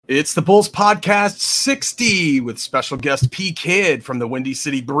It's the Bulls Podcast 60 with special guest P. Kid from the Windy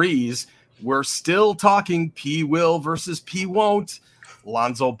City Breeze. We're still talking P. Will versus P. Won't.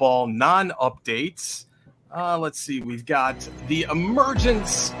 Lonzo Ball non-updates. Let's see. We've got the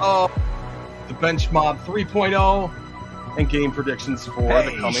emergence of the Bench Mob 3.0 and game predictions for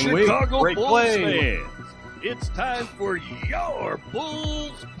the coming week. Great Bulls play. Fans. It's time for your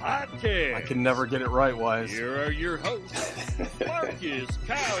Bulls Podcast. I can never get it right, Wise. Here are your hosts, Marcus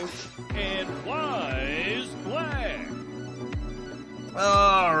Couch and Wise Black.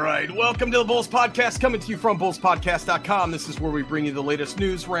 All right. Welcome to the Bulls Podcast, coming to you from bullspodcast.com. This is where we bring you the latest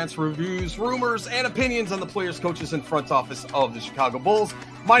news, rants, reviews, rumors, and opinions on the players, coaches, and front office of the Chicago Bulls.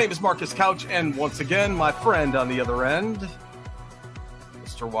 My name is Marcus Couch, and once again, my friend on the other end,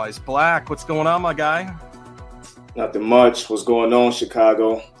 Mr. Wise Black. What's going on, my guy? Nothing much. What's going on,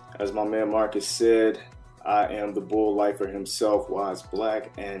 Chicago? As my man Marcus said, I am the Bull Lifer himself, Wise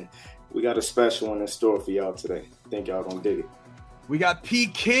Black, and we got a special one in store for y'all today. Think y'all gonna dig it. We got P.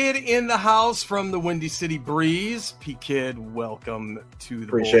 Kid in the house from the Windy City Breeze. P. Kid, welcome to the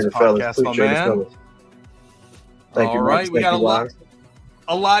Bulls Podcast, my man. Thank you, All right, we got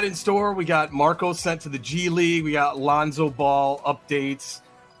a lot in store. We got Marco sent to the G League. We got Lonzo Ball updates.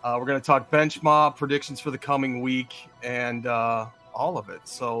 We're going to talk bench mob predictions for the coming week and all of it.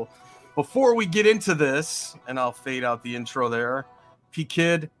 So before we get into this, and I'll fade out the intro there, P.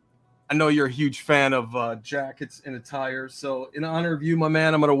 Kid, I know you're a huge fan of jackets and attire. So in honor of you, my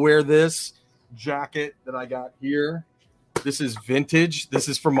man, I'm going to wear this jacket that I got here. This is vintage. This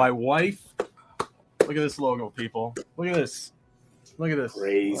is for my wife. Look at this logo, people. Look at this. Look at this.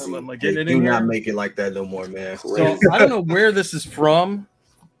 Crazy. Am I getting it Do in not here? make it like that no more, man. So I don't know where this is from,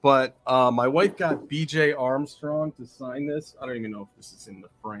 but my wife got BJ Armstrong to sign this. I don't even know if this is in the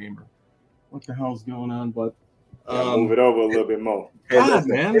frame or what the hell's going on, but Move it over a little bit more. God,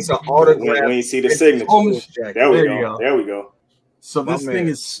 man. It's an autograph. When you see the signature. There we There you go. go. There we go. So My this man. thing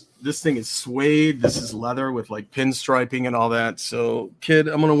is suede. This is leather with like pinstriping and all that. So, Kid,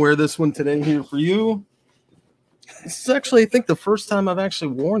 I'm gonna wear this one today here for you. This is actually, I think, the first time I've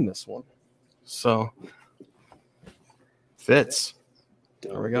actually worn this one. So fits.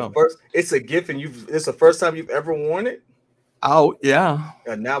 There we go. It's a gift, and it's the first time you've ever worn it. Oh yeah.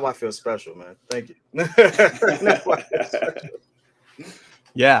 And now I feel special, man. Thank you.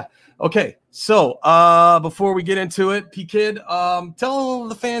 Yeah. Okay. So before we get into it, P. Kid, tell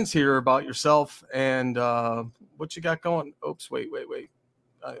the fans here about yourself and what you got going. Oops, wait.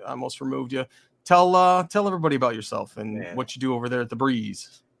 I almost removed you. Tell everybody about yourself and what you do over there at the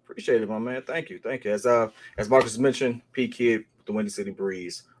Breeze. Appreciate it, my man. Thank you. As Marcus mentioned, P. Kid with the Windy City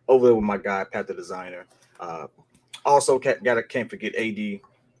Breeze over there with my guy Pat the designer. Also can't forget AD,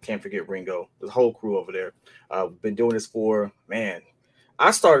 can't forget Ringo. There's a whole crew over there. Been doing this for, man. I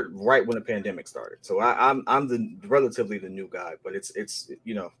started right when the pandemic started, so I'm relatively the new guy, but it's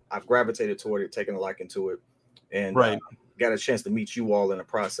I've gravitated toward it, taken a liking to it, and got a chance to meet you all in the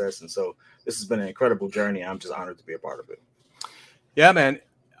process, and so this has been an incredible journey. I'm just honored to be a part of it. Yeah, man.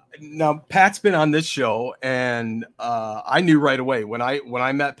 Now Pat's been on this show, and I knew right away when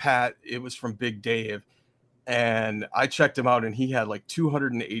I met Pat, it was from Big Dave, and I checked him out, and he had like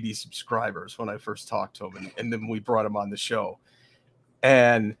 280 subscribers when I first talked to him, and then we brought him on the show.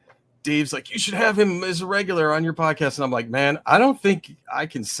 And Dave's like, you should have him as a regular on your podcast. And I'm like, man, I don't think I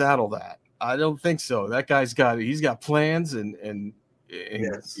can saddle that. I don't think so. That guy's he's got plans and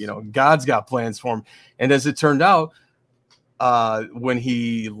Yes. God's got plans for him. And as it turned out, when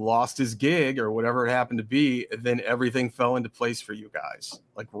he lost his gig or whatever it happened to be, then everything fell into place for you guys,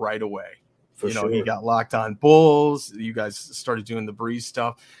 like right away. Sure. He got locked on Bulls. You guys started doing the Breeze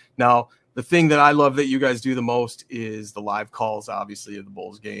stuff. Now, the thing that I love that you guys do the most is the live calls, obviously, of the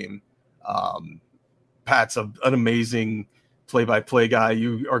Bulls game. Pat's an amazing play-by-play guy.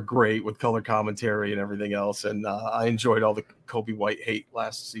 You are great with color commentary and everything else. And I enjoyed all the Kobe White hate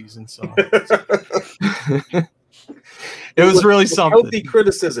last season. So it was really something. Healthy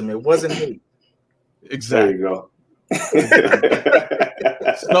criticism. It wasn't hate. Exactly. There you go.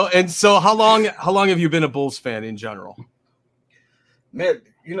 So how long have you been a Bulls fan in general? Man,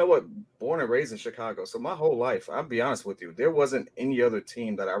 you know what? Born and raised in Chicago. So my whole life, I'll be honest with you, there wasn't any other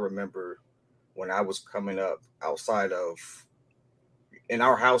team that I remember when I was coming up in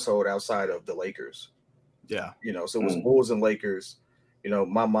our household outside of the Lakers. Yeah. So it was Bulls and Lakers.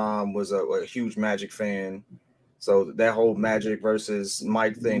 My mom was a huge Magic fan. So that whole Magic versus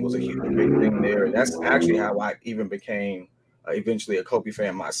Mike thing was a huge big thing there. And that's actually how I even became eventually a Kobe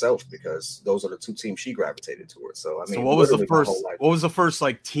fan myself, because those are the two teams she gravitated towards. So I mean, so what was the first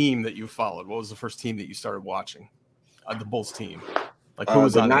like team that you followed? What was the first team that you started watching? The Bulls team. Like who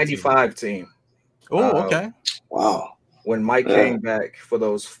was the on that team? 95 team. Oh, okay. Wow. When Mike came back for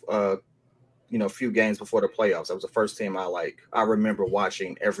those few games before the playoffs, that was the first team I remember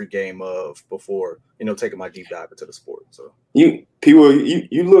watching every game of before, taking my deep dive into the sport. So you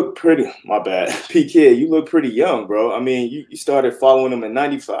look pretty, my bad. PK, you look pretty young, bro. I mean, you started following them in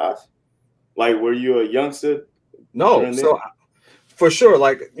 95. Like, were you a youngster? No, so for sure,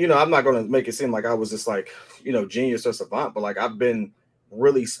 I'm not going to make it seem like I was just genius or savant, but I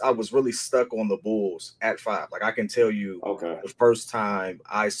was really stuck on the Bulls at 5. Like, I can tell you the first time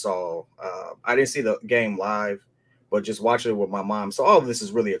I saw, I didn't see the game live, but just watching it with my mom. So all of this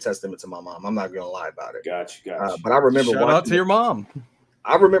is really a testament to my mom. I'm not going to lie about it. Gotcha. But I remember Shout out to your mom.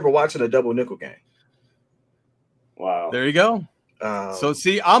 I remember watching a double nickel game. Wow. There you go. So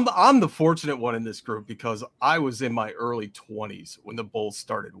see, I'm the fortunate one in this group because I was in my early 20s when the Bulls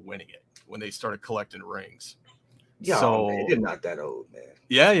started winning it, when they started collecting rings. Yeah, so man, you're not that old, man.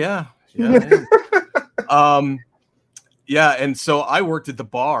 Yeah. And so I worked at the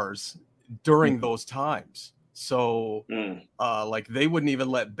bars during those times. So they wouldn't even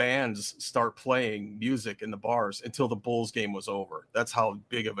let bands start playing music in the bars until the Bulls game was over. That's how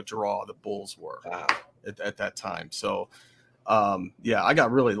big of a draw the Bulls were at that time. So I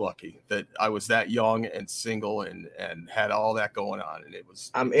got really lucky that I was that young and single and had all that going on. And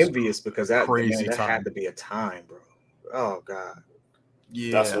I'm envious because that time had to be a time, bro. Oh God.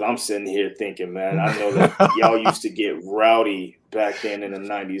 Yeah. That's what I'm sitting here thinking, man. I know that y'all used to get rowdy back then in the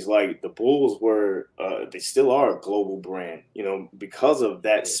 90s. Like the Bulls were, they still are a global brand, because of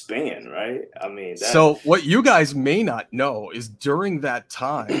that span, right? I mean, so what you guys may not know is during that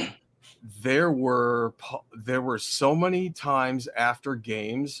time, there were so many times after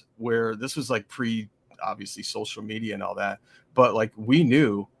games where this was obviously social media and all that, but we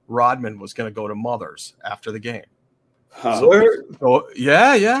knew Rodman was going to go to Mother's after the game. So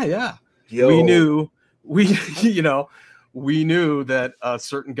yeah. Yo. We knew that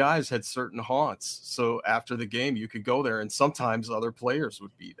certain guys had certain haunts. So after the game, you could go there, and sometimes other players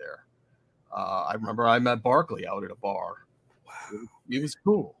would be there. I remember I met Barkley out at a bar. Wow, it was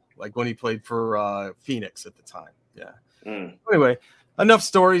cool. Like when he played for Phoenix at the time. Yeah. Anyway, enough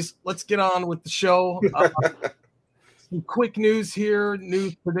stories. Let's get on with the show. Some quick news here,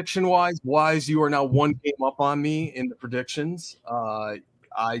 news prediction-wise. Wise, you are now one game up on me in the predictions. I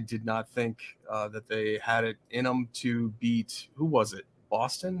did not think that they had it in them to beat, who was it,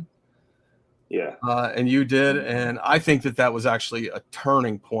 Boston? Yeah. And you did, and I think that was actually a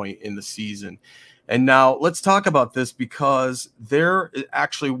turning point in the season. And now let's talk about this because there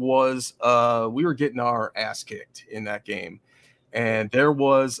actually was we were getting our ass kicked in that game. And there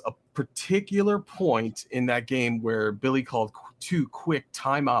was a particular point in that game where Billy called 2 quick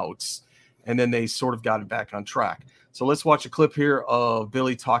timeouts, and then they sort of got it back on track. So let's watch a clip here of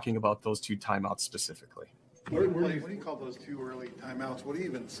Billy talking about those 2 timeouts specifically. When do you call those 2 early timeouts? What do you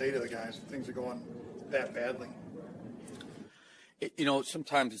even say to the guys when things are going that badly?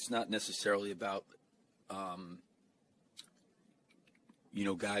 Sometimes it's not necessarily about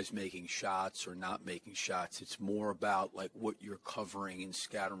guys making shots or not making shots. It's more about what you're covering in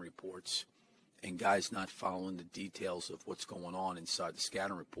scouting reports and guys not following the details of what's going on inside the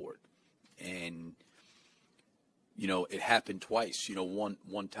scouting report. And, it happened twice.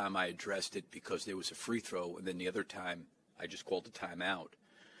 One time I addressed it because there was a free throw, and then the other time I just called a timeout.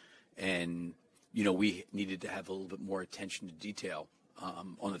 And, we needed to have a little bit more attention to detail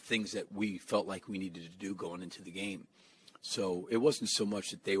on the things that we felt like we needed to do going into the game. So it wasn't so much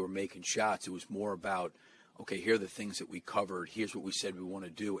that they were making shots. It was more about, okay, here are the things that we covered. Here's what we said we want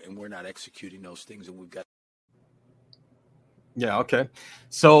to do, and we're not executing those things, and we've got. Yeah, okay.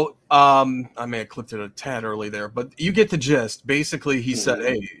 So I may have clipped it a tad early there, but you get the gist. Basically, he said,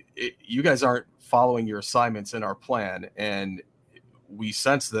 hey, you guys aren't following your assignments in our plan, and we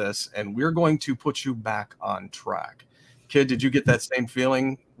sense this, and we're going to put you back on track. Kid, did you get that same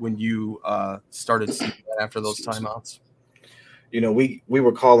feeling when you started seeing that after those timeouts? We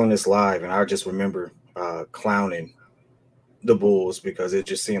were calling this live, and I just remember clowning the Bulls because it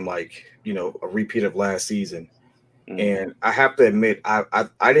just seemed like, a repeat of last season. And I have to admit, I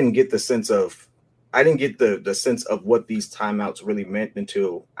didn't get the sense of the sense of what these timeouts really meant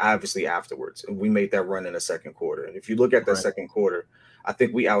until obviously afterwards. And we made that run in the second quarter. And if you look at the second quarter, I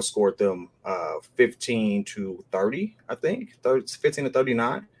think we outscored them 15-30, I think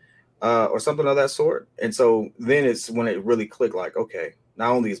 15-39. Or something of that sort. And so then it's when it really clicked, okay,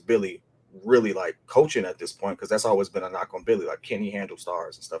 not only is Billy really coaching at this point, because that's always been a knock on Billy, can he handle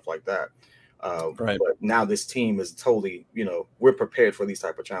stars and stuff like that. But now this team is totally, we're prepared for these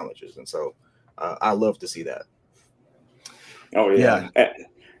type of challenges. And so I love to see that. Oh yeah.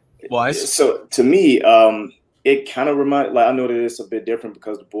 Why? So to me, it kind of reminded. Like I know that it's a bit different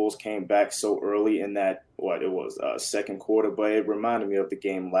because the Bulls came back so early in that second quarter, but it reminded me of the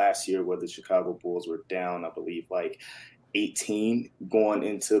game last year where the Chicago Bulls were down, I believe, like 18 going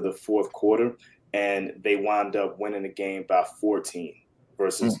into the fourth quarter, and they wound up winning the game by 14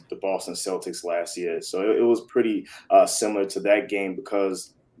 versus the Boston Celtics last year. So it was pretty similar to that game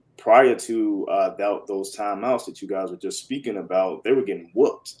because prior to those timeouts that you guys were just speaking about, they were getting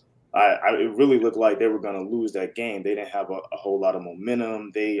whooped. It really looked like they were going to lose that game. They didn't have a whole lot of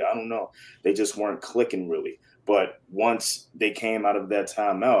momentum. I don't know. They just weren't clicking really. But once they came out of that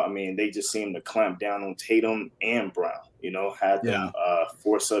timeout, I mean, they just seemed to clamp down on Tatum and Brown, had them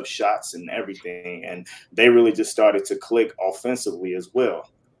force up shots and everything. And they really just started to click offensively as well,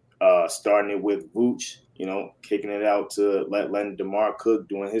 starting it with Vooch, kicking it out to letting DeMar Cook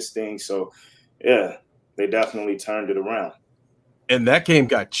doing his thing. So, yeah, they definitely turned it around. And that game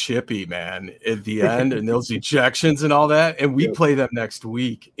got chippy, man, at the end, and those ejections and all that. And we play them next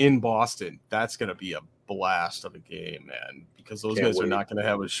week in Boston. That's going to be a blast of a game, man, because those guys are not going to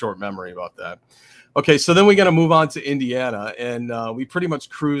have a short memory about that. Okay, so then we're going to move on to Indiana, and we pretty much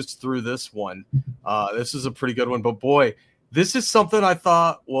cruised through this one. This is a pretty good one, but boy, this is something I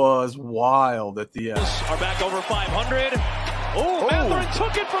thought was wild at the end. Are back over 500. Oh, Mathurin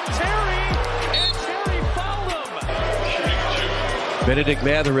took it from Terry, and Terry fouled him. Benedict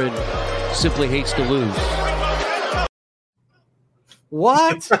Mathurin simply hates to lose.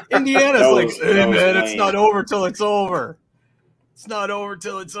 What? Indiana's like, hey, man, it's not over till it's over. It's not over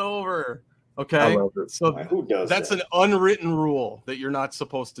till it's over. Okay? So who does that's that? an unwritten rule that you're not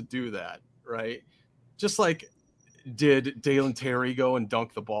supposed to do that, right? Just like, did Dalen Terry go and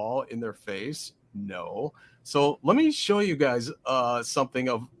dunk the ball in their face? No. So let me show you guys something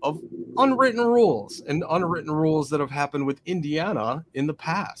of unwritten rules and unwritten rules that have happened with Indiana in the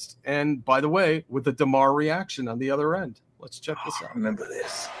past. And by the way, with the DeMar reaction on the other end. Let's check this out. Remember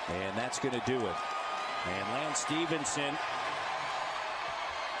this. And that's going to do it. And Lance Stevenson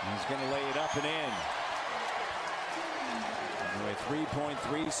is going to lay it up and in. With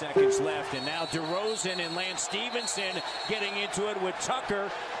 3.3 seconds left. And now DeRozan and Lance Stevenson getting into it with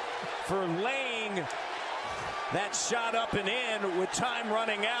Tucker for laying that shot up and in with time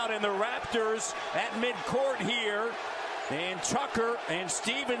running out. And the Raptors at midcourt here. And Tucker and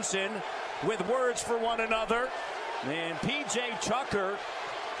Stevenson with words for one another. And P.J. Tucker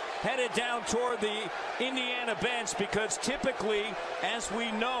headed down toward the Indiana bench because typically, as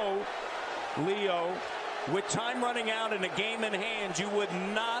we know, Leo, with time running out and a game in hand, you would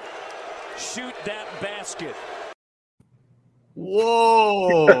not shoot that basket.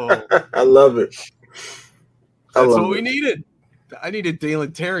 Whoa. I love it. I That's love what we it. needed. I needed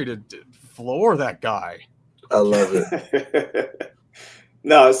Dalen Terry to floor that guy. I love it.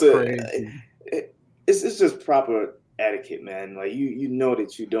 No, it's just proper etiquette, man. Like you know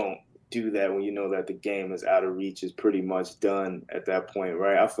that you don't do that when you know that the game is out of reach, is pretty much done at that point,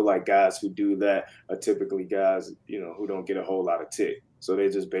 right? I feel like guys who do that are typically guys, who don't get a whole lot of tick. So they're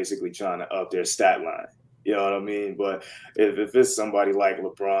just basically trying to up their stat line. You know what I mean? But if it's somebody like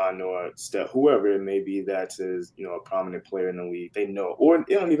LeBron or Steph, whoever it may be that is, a prominent player in the league, they know. Or it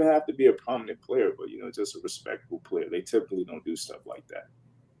don't even have to be a prominent player, but, just a respectable player. They typically don't do stuff like that.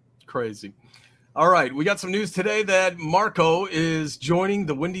 Crazy. All right, we got some news today that Marco is joining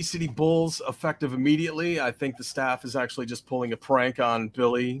the Windy City Bulls effective immediately. I think the staff is actually just pulling a prank on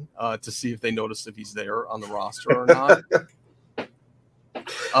Billy to see if they notice if he's there on the roster or not.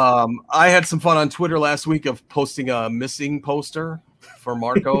 I had some fun on Twitter last week of posting a missing poster for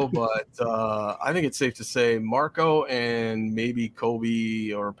Marco, but I think it's safe to say Marco and maybe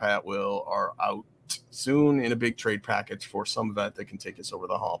Kobe or Pat Will are out soon in a big trade package for some event that can take us over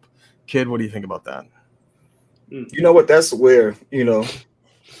the hump. Kid, what do you think about that? You know what? That's where,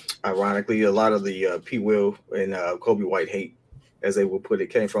 ironically, a lot of the P. Will and Kobe White hate, as they would put it,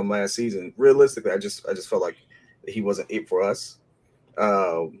 came from last season. Realistically, I just felt like he wasn't it for us.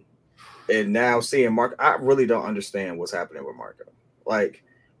 And now seeing Marco, I really don't understand what's happening with Marco. Like,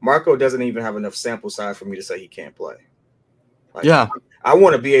 Marco doesn't even have enough sample size for me to say he can't play. Like, yeah. I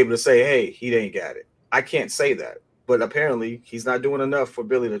want to be able to say, hey, he ain't got it. I can't say that. But apparently he's not doing enough for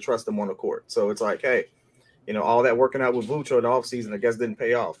Billy to trust him on the court. So it's like, hey, all that working out with Vooch in the offseason, I guess, didn't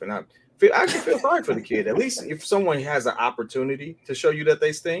pay off. And I actually feel sorry for the kid. At least if someone has an opportunity to show you that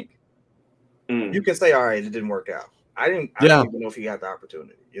they stink, you can say, all right, it didn't work out. I didn't even know if he had the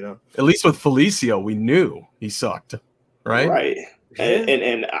opportunity, At least with Felicio, we knew he sucked, right? Right.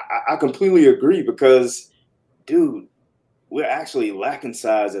 And I completely agree because, dude, we're actually lacking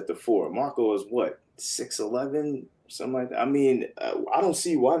size at the four. Marco is what, 6'11", something like that. I mean, I don't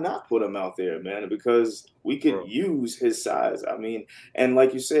see why not put him out there, man, because we could use his size. I mean, and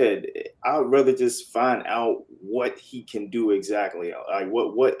like you said, I'd rather just find out what he can do exactly. Like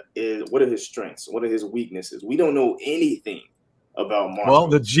what are his strengths? What are his weaknesses? We don't know anything about Marco. Well,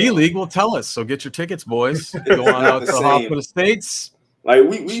 the G League will tell us. So get your tickets, boys. Go on out to Hoffman Estates. Like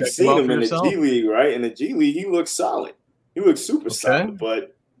we've seen him in the G League, right? In the G League, he looks solid. He looks super solid,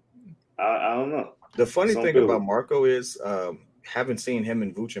 but I don't know. The funny thing about Marco is, having seen him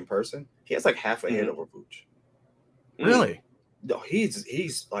and Vooch in person, he has like half a head over Vooch. Really? No,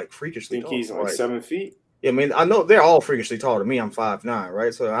 he's like freakishly tall. He's like 7 feet. Yeah, I mean, I know they're all freakishly tall to me. I'm 5'9",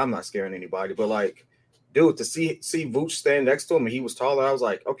 right? So I'm not scaring anybody. But like, dude, to see Vooch stand next to him and he was taller, I was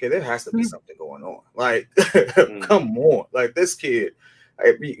like, okay, there has to be something going on. Like, come on, like this kid,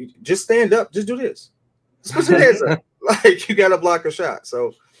 just stand up, just do this, just put your hands up, like you got to block a shot.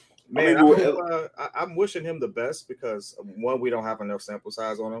 So. Man, I'm wishing him the best because one, we don't have enough sample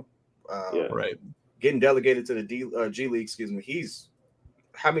size on him. Right. Getting delegated to the G League,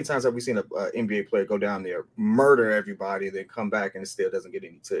 how many times have we seen a NBA player go down there, murder everybody, then come back and it still doesn't get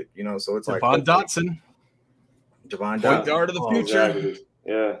any tick? You know, so it's like Javon Dotson, point guard of the future. Exactly.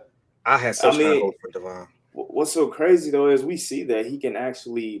 Yeah, I had such high hope for Javon. What's so crazy though is we see that he can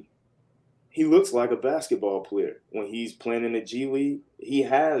actually. He looks like a basketball player when he's playing in the G League. He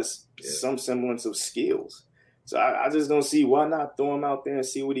has some semblance of skills. So I just don't see why not throw him out there and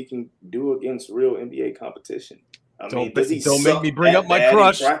see what he can do against real NBA competition. Don't make me bring up my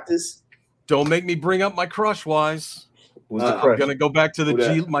crush. Don't make me bring up my crush, Wise. I'm gonna go back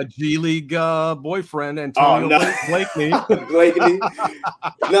to my G League boyfriend Antonio Blakeney. Blakeney.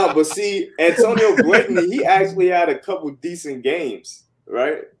 No, but see, Antonio Blakeney, he actually had a couple decent games,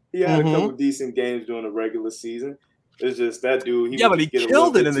 right? He had a couple decent games during the regular season. It's just that dude. But he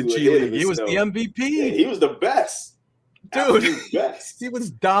killed it in the G League. He was the MVP. Yeah, he was the best. Dude, he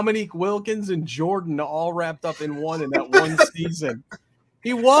was Dominique Wilkins and Jordan all wrapped up in that one season.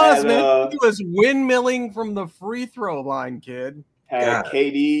 He was, man. He was windmilling from the free throw line, kid. Had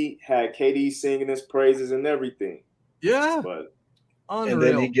KD singing his praises and everything. Yeah. But unreal. And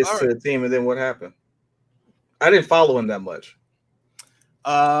then he gets to the team, and then what happened? I didn't follow him that much.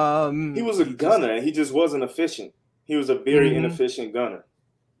 He was a gunner, and he just wasn't efficient. He was a very inefficient gunner.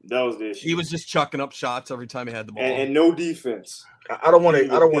 That was the issue. He was just chucking up shots every time he had the ball, and no defense. I don't want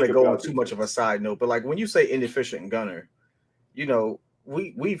to go on too much of a side note, but like when you say inefficient gunner, you know,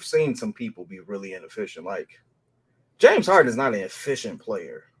 we've seen some people be really inefficient. Like James Harden is not an efficient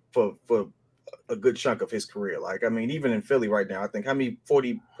player for a good chunk of his career. Like, I mean, even in Philly right now, I think how many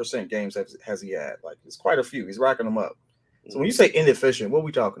 40% games has he had? Like, it's quite a few. He's racking them up. So when you say inefficient, what are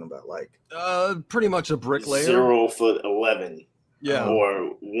we talking about? Like, pretty much a bricklayer. 0 for 11,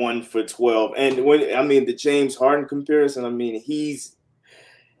 or 1 for 12. And the James Harden comparison, I mean, he's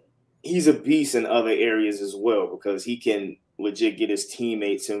a beast in other areas as well because he can legit get his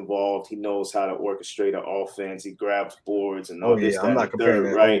teammates involved. He knows how to orchestrate an offense. He grabs boards and all this. I'm not comparing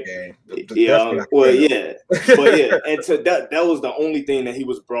that right? Game. But and so that was the only thing that he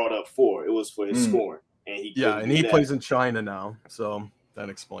was brought up for. It was for his scoring. And he plays in China now, so that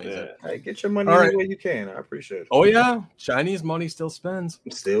explains it. Hey, get your money any way you can. I appreciate it. Oh yeah, Chinese money still spends.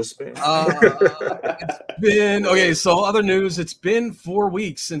 It's been so other news. It's been 4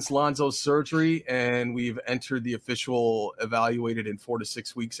 weeks since Lonzo's surgery, and we've entered the official evaluated in 4 to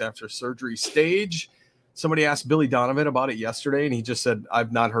 6 weeks after surgery stage. Somebody asked Billy Donovan about it yesterday, and he just said,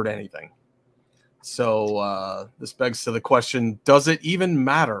 "I've not heard anything." So this begs to the question: does it even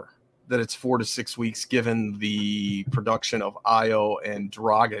matter that it's 4 to 6 weeks, given the production of Ayo and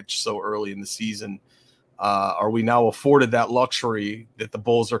Dragic so early in the season? Are we now afforded that luxury that the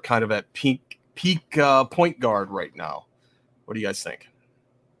Bulls are kind of at peak point guard right now? What do you guys think?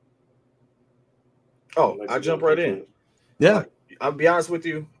 Oh, I'll jump right in. Yeah. I'll be honest with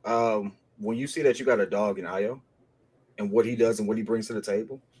you. When you see that you got a dog in Ayo and what he does and what he brings to the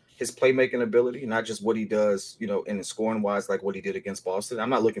table, his playmaking ability, not just what he does, you know, in the scoring wise, like what he did against Boston. I'm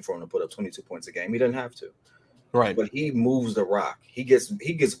not looking for him to put up 22 points a game. He doesn't have to. Right. But he moves the rock. He gets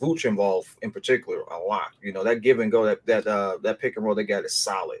Vooch involved in particular a lot. You know, that give and go, that pick and roll they got is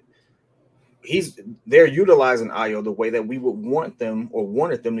solid. They're utilizing Ayo the way that we would want them or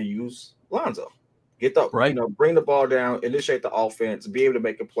wanted them to use Lonzo. Get the right, bring the ball down, initiate the offense, be able to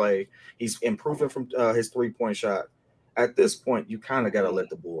make a play. He's improving from his 3-point shot. At this point, you kind of got to let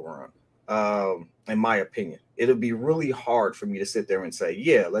the bull run. In my opinion, it'll be really hard for me to sit there and say,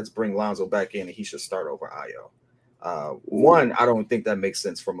 yeah, let's bring Lonzo back in and he should start over Ayo. One, I don't think that makes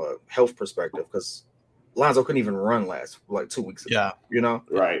sense from a health perspective because Lonzo couldn't even run last 2 weeks ago. Yeah. You know?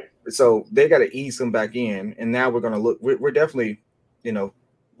 Right. So they got to ease him back in. And now we're going to look, we're definitely,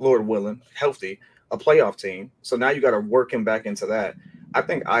 Lord willing, healthy, a playoff team. So now you got to work him back into that. I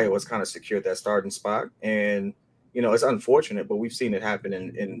think Iowa's kind of secured that starting spot. And, it's unfortunate, but we've seen it happen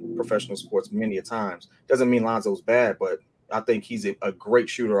in professional sports many a times. Doesn't mean Lonzo's bad, but I think he's a great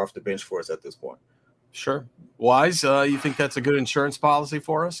shooter off the bench for us at this point. Sure. Wise, you think that's a good insurance policy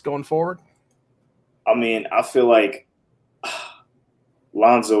for us going forward? I mean, I feel like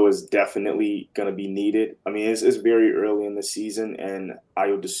Lonzo is definitely going to be needed. I mean, it's very early in the season, and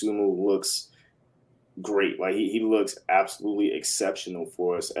Ayo Dosunmu looks great. Like he looks absolutely exceptional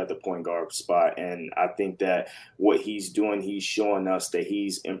for us at the point guard spot. And I think that what he's doing, he's showing us that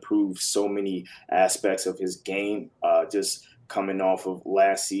he's improved so many aspects of his game, just coming off of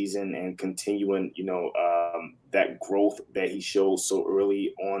last season and continuing, that growth that he showed so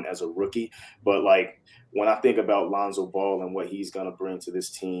early on as a rookie. But like when I think about Lonzo Ball and what he's going to bring to this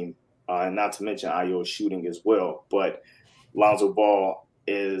team, and not to mention Ayo's shooting as well, but Lonzo Ball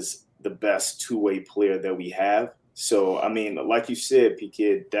is the best two-way player that we have. So, I mean, like you said,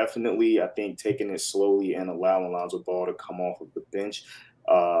 P-Kid, definitely I think taking it slowly and allowing Lonzo Ball to come off of the bench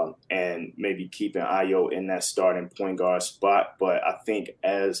and maybe keeping Ayo in that starting point guard spot. But I think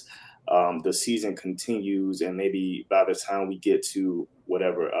as the season continues and maybe by the time we get to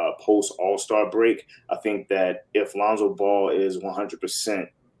whatever post All-Star break, I think that if Lonzo Ball is 100%,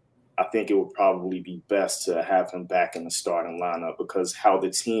 I think it would probably be best to have him back in the starting lineup because how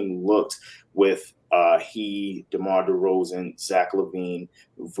the team looked with he, DeMar DeRozan, Zach LaVine,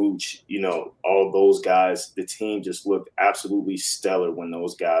 Vooch, all those guys, the team just looked absolutely stellar when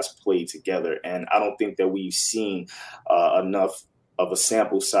those guys played together. And I don't think that we've seen enough of a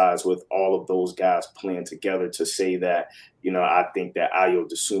sample size with all of those guys playing together to say that, I think that Ayo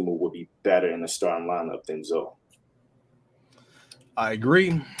Dosunmu would be better in the starting lineup than Zoe. I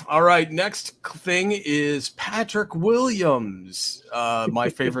agree. All right, next thing is Patrick Williams. My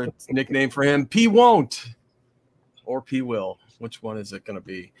favorite nickname for him, P Won't or P Will. Which one is it going to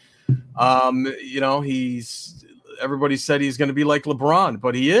be? Everybody said he's going to be like LeBron,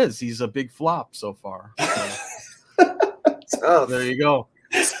 but he is. He's a big flop so far. So, there you go.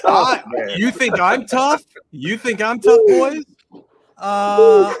 You think I'm tough? You think I'm tough, boys?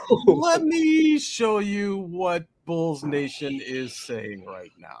 Let me show you what Bulls Nation is saying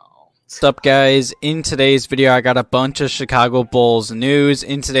right now. What's up, guys? In today's video, I got a bunch of Chicago Bulls news.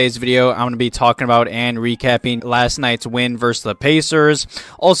 In today's video, I'm going to be talking about and recapping last night's win versus the Pacers.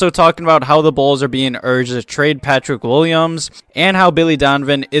 Also talking about how the Bulls are being urged to trade Patrick Williams and how Billy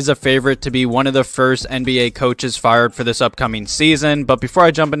Donovan is a favorite to be one of the first NBA coaches fired for this upcoming season. But before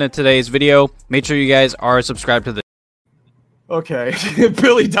I jump into today's video, make sure you guys are subscribed to the Okay,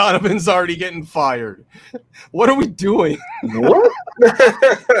 Billy Donovan's already getting fired. What are we doing? What?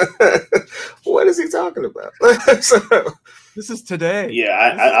 What is he talking about? This is today.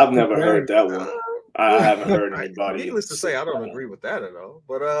 Yeah, I've never heard that one. I haven't heard anybody. Needless to say, I don't agree with that at all.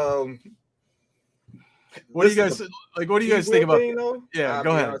 But what do you guys like? What do you guys think about? Yeah,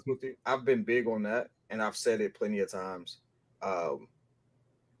 go ahead. I've been big on that, and I've said it plenty of times.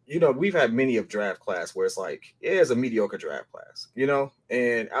 We've had many of draft class where it's like, it's a mediocre draft class,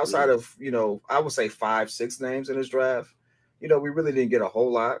 and outside of, I would say 5-6 names in this draft, we really didn't get a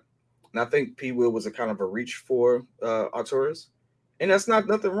whole lot. And I think P. Will was a kind of a reach for Arturas. And that's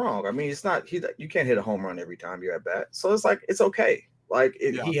nothing wrong. I mean, it's not, you can't hit a home run every time you're at bat. So it's like, it's okay. Like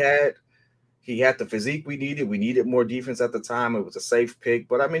he had the physique we needed. We needed more defense at the time. It was a safe pick.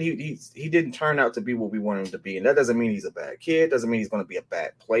 But, I mean, he didn't turn out to be what we wanted him to be. And that doesn't mean he's a bad kid. Doesn't mean he's going to be a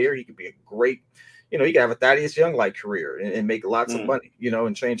bad player. He could be a great he could have a Thaddeus Young-like career and make lots of money,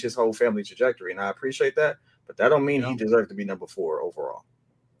 and change his whole family trajectory. And I appreciate that. But that don't mean he deserves to be number 4 overall.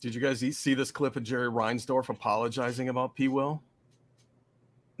 Did you guys see this clip of Jerry Reinsdorf apologizing about P. Will?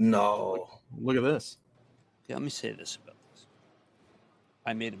 No. Look at this. Yeah, let me say this about this.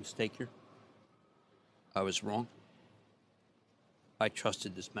 I made a mistake here. I was wrong. I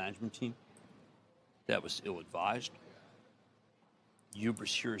trusted this management team. That was ill-advised.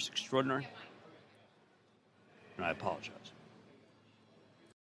 Hubris here is extraordinary. And I apologize.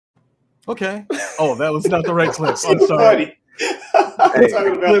 Okay. Oh, that was not the right clip. I'm sorry. Hey,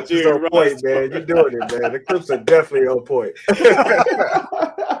 the clips is on point, man. You're doing it, man. The clips are definitely on point.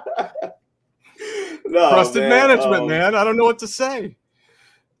 Trusted management, man. I don't know what to say.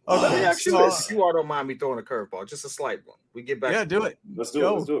 Okay, you all don't mind me throwing a curveball, just a slight one. We get back. Yeah, do it. Let's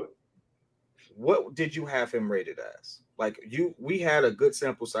do it. What did you have him rated as? Like we had a good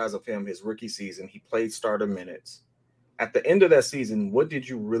sample size of him his rookie season. He played starter minutes. At the end of that season, what did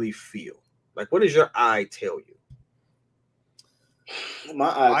you really feel? Like, what does your eye tell you? My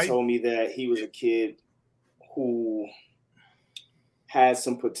eye told me that he was a kid who had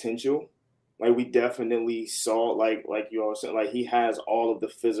some potential. Like, we definitely saw, like you all said, like, he has all of the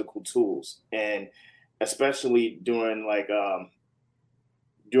physical tools, and especially during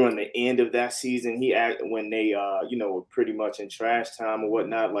during the end of that season, when they were pretty much in trash time or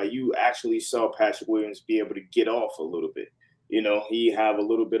whatnot, like, you actually saw Patrick Williams be able to get off a little bit. He have a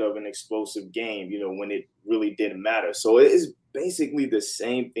little bit of an explosive game, when it really didn't matter. So it is basically the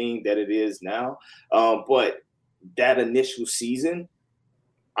same thing that it is now. But that initial season,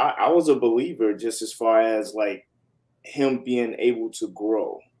 I was a believer just as far as like him being able to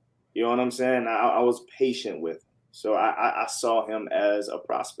grow. You know what I'm saying? I was patient with him. So I saw him as a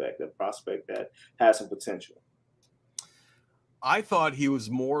prospect that has some potential. I thought he was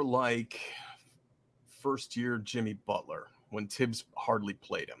more like first-year Jimmy Butler when Tibbs hardly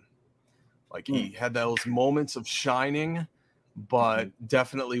played him. Like, he had those moments of shining, but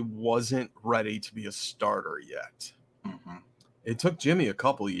definitely wasn't ready to be a starter yet. Mm-hmm. It took Jimmy a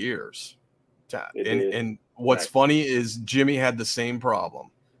couple of years. And what's funny is Jimmy had the same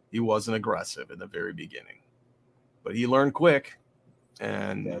problem. He wasn't aggressive in the very beginning, but he learned quick.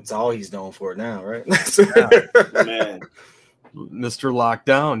 And that's all he's known for now, right? Man. Mr.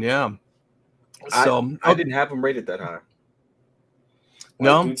 Lockdown, yeah. So I didn't have him rated that high.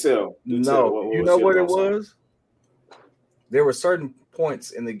 No, no. You know what it was? There were certain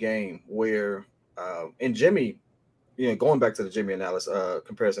points in the game where, and Jimmy, going back to the Jimmy and Alice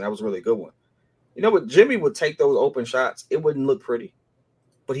comparison, that was a really good one. You know what? Jimmy would take those open shots. It wouldn't look pretty,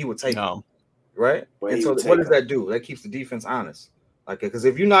 but he would take them, right? And so what does that do? That keeps the defense honest. Like, because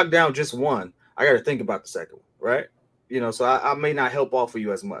if you knock down just one, I got to think about the second one, right? So I may not help off for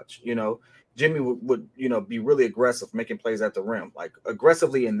you as much, Jimmy would be really aggressive, making plays at the rim, like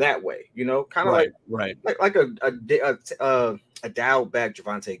aggressively in that way, kind of like a dialed back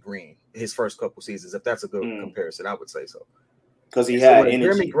Javonte Green his first couple seasons, if that's a good comparison, I would say so. Because he had when energy. The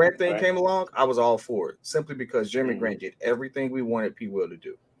Jeremy Grant thing came along, I was all for it, simply because Jeremy Grant did everything we wanted P. Will to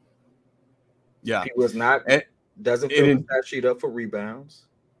do. Yeah, he was not doesn't fill the stat sheet up for rebounds.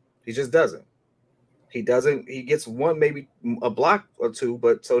 He just doesn't. He doesn't. He gets one, maybe a block or two,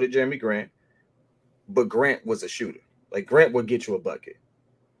 but so did Jeremy Grant. But Grant was a shooter. Like, Grant would get you a bucket.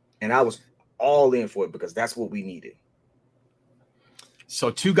 And I was all in for it because that's what we needed.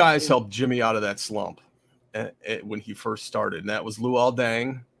 So two guys helped Jimmy out of that slump when he first started, and that was Luol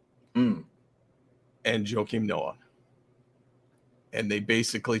Deng and Joakim Noah. And they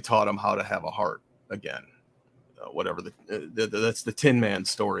basically taught him how to have a heart again. Whatever that's the Tin Man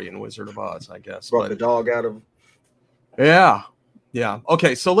story in Wizard of Oz, I guess. Brought the dog out of. Yeah.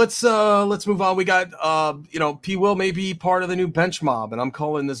 Okay, so let's move on. We got P. Will may be part of the new bench mob, and I'm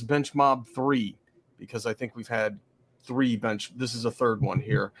calling this bench mob 3 because I think we've had 3 bench. This is a third one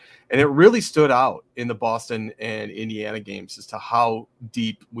here, and it really stood out in the Boston and Indiana games as to how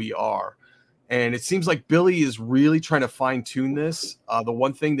deep we are. And it seems like Billy is really trying to fine tune this. The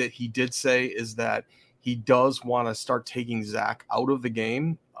one thing that he did say is that he does want to start taking Zach out of the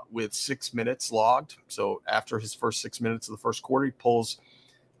game with 6 minutes logged. So after his first 6 minutes of the first quarter, he pulls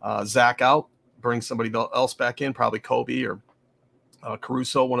Zach out, brings somebody else back in, probably Kobe or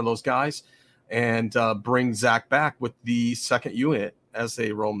Caruso, one of those guys, and bring Zach back with the second unit as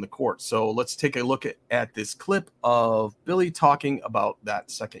they roam the court. So let's take a look at this clip of Billy talking about that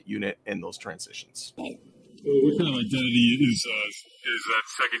second unit and those transitions. What kind of identity is that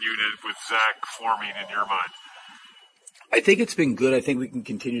second unit with Zach forming in your mind? I think it's been good. I think we can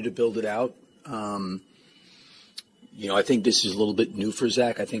continue to build it out. I think this is a little bit new for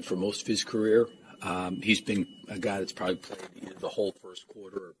Zach. I think for most of his career, he's been a guy that's probably played either the whole first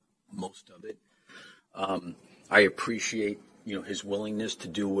quarter or most of it. I appreciate, his willingness to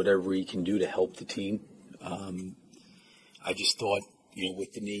do whatever he can do to help the team. I just thought,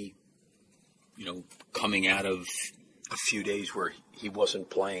 with the knee, coming out of a few days where he wasn't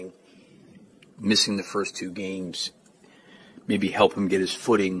playing, missing the first 2 games, maybe help him get his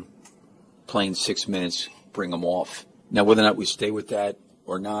footing, playing 6 minutes, bring him off. Now, whether or not we stay with that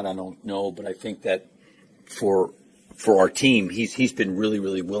or not, I don't know. But I think that for our team, he's been really,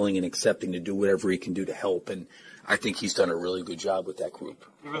 really willing and accepting to do whatever he can do to help. And I think he's done a really good job with that group.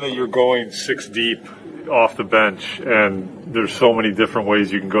 Given that you're going 6 deep off the bench and there's so many different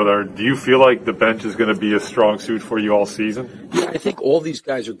ways you can go there, do you feel like the bench is going to be a strong suit for you all season? Yeah, I think all these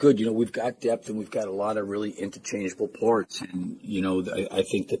guys are good. We've got depth and we've got a lot of really interchangeable parts. And, I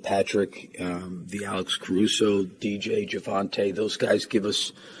think that Patrick, the Alex Caruso, DJ, Javonte, those guys give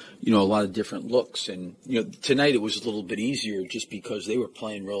us, a lot of different looks. And, tonight it was a little bit easier just because they were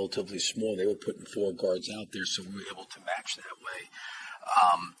playing relatively small. They were putting 4 guards out there, so we were able to match that way.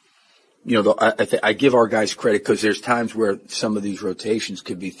 I give our guys credit because there's times where some of these rotations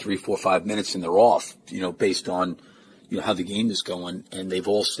could be 3, 4, 5 minutes and they're off, based on, how the game is going, and they've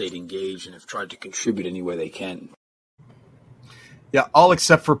all stayed engaged and have tried to contribute any way they can. Yeah, all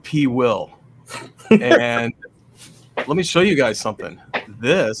except for P. Will. And let me show you guys something.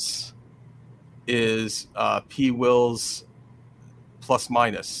 This is P. Will's plus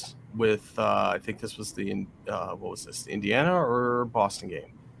minus with, I think this was the Indiana or Boston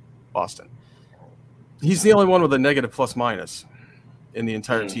game? Boston. He's the only one with a negative plus minus in the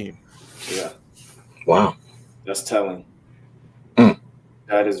entire team. Yeah. Wow. That's telling.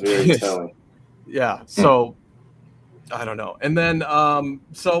 That is very telling. Yeah. So I don't know. And then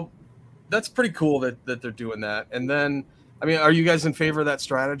so that's pretty cool that they're doing that. And then, are you guys in favor of that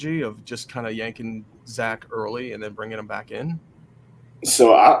strategy of just kind of yanking Zach early and then bringing him back in?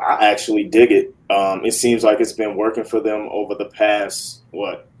 So I actually dig it. It seems like it's been working for them over the past,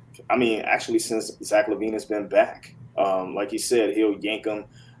 actually since Zach LaVine has been back. Like you said, he'll yank him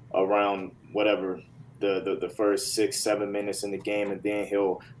around whatever the first 6-7 minutes in the game, and then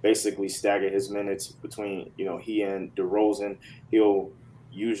he'll basically stagger his minutes between, he and DeRozan. He'll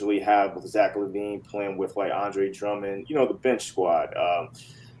usually have Zach LaVine playing with like Andre Drummond, the bench squad,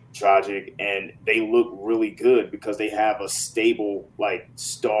 Dragic, and they look really good because they have a stable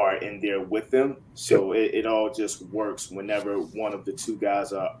star in there with them. So it all just works whenever one of the two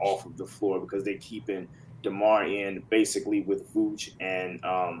guys are off of the floor because they're keeping DeMar in basically with Vooch and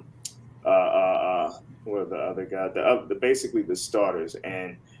where the other guy, basically the starters.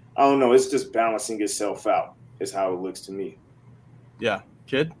 And I don't know, it's just balancing itself out is how it looks to me. Yeah,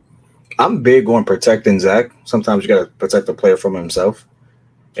 Kid? I'm big on protecting Zach. Sometimes you got to protect the player from himself.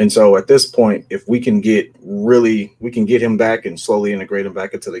 And so at this point, if we can get him back and slowly integrate him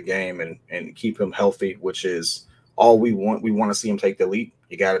back into the game and keep him healthy, which is all we want. We want to see him take the leap.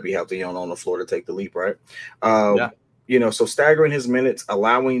 You got to be healthy on the floor to take the leap, right? So staggering his minutes,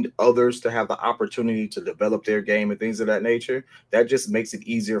 allowing others to have the opportunity to develop their game and things of that nature, that just makes it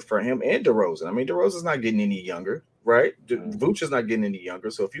easier for him and DeRozan. DeRozan's not getting any younger, right? Vooch is not getting any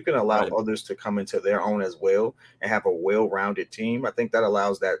younger. So if you can allow others to come into their own as well and have a well-rounded team, I think that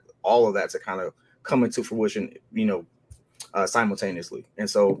allows all of that to kind of come into fruition, simultaneously. And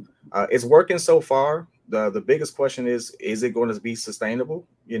so it's working so far. The biggest question is it going to be sustainable?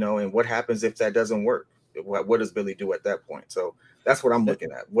 And what happens if that doesn't work? What does Billy do at that point? So that's what I'm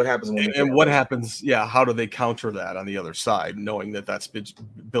looking at. What happens when what happens? Yeah, how do they counter that on the other side, knowing that that's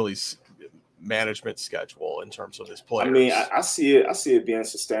Billy's management schedule in terms of his players? I see it being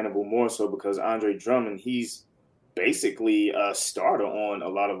sustainable more so because Andre Drummond, he's basically a starter on a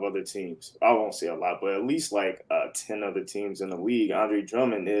lot of other teams. I won't say a lot, but at least 10 other teams in the league. Andre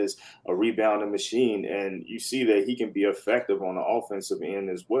Drummond is a rebounding machine, and you see that he can be effective on the offensive end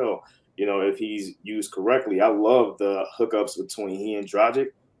as well. If he's used correctly. I love the hookups between he and Dragic.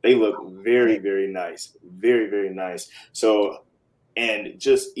 They look very, very nice. Very, very nice. So, and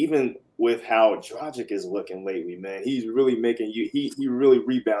just even with how Dragic is looking lately, man, he's really making you – he really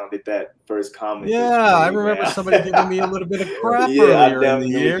rebounded that first comment. Yeah, I remember somebody giving me a little bit of crap earlier in the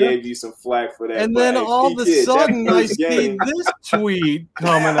year. Gave you some flack for that. And then all of a sudden I see this tweet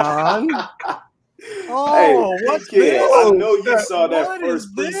coming on. Oh, what's this? I know you saw that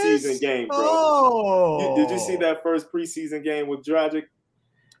first preseason game, bro. Oh. Did you see that first preseason game with Dragic?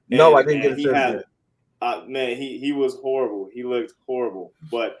 No, I didn't get it. Man, he was horrible. He looked horrible.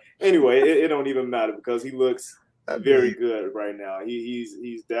 But anyway, it don't even matter because he looks very good right now.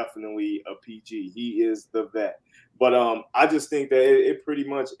 He's definitely a PG. He is the vet. But I just think that it pretty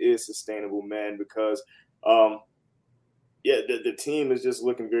much is sustainable, man, because the team is just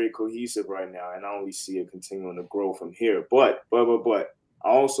looking very cohesive right now, and I only see it continuing to grow from here. But I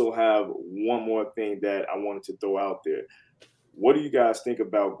also have one more thing that I wanted to throw out there. What do you guys think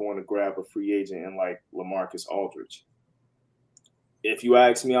about going to grab a free agent and LaMarcus Aldridge? If you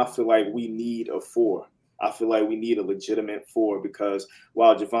ask me, I feel like we need a 4. I feel like we need a legitimate 4 because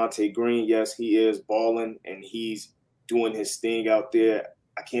while Javonte Green, yes, he is balling and he's doing his thing out there,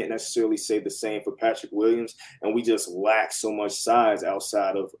 I can't necessarily say the same for Patrick Williams, and we just lack so much size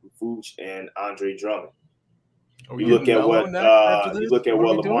outside of Vooch and Andre Drummond. You look at what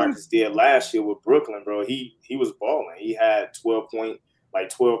LaMarcus did last year with Brooklyn, bro. He was balling. He had 12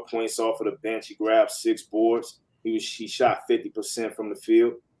 points off of the bench. He grabbed 6 boards. He shot 50% from the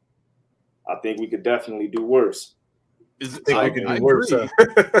field. I think we could definitely do worse. Is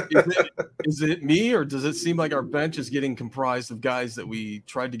it me, or does it seem like our bench is getting comprised of guys that we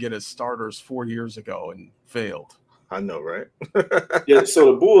tried to get as starters 4 years ago and failed? I know, right? Yeah,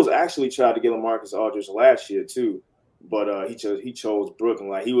 so the Bulls actually tried to get LaMarcus Aldridge last year too, but he chose Brooklyn.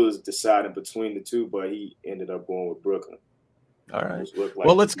 Like, he was deciding between the two, but he ended up going with Brooklyn. All right.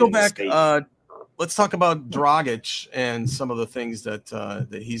 Well, let's go back. Let's talk about Dragic and some of the things that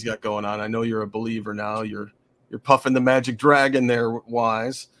he's got going on. I know you're a believer now. You're puffing the Magic Dragon there,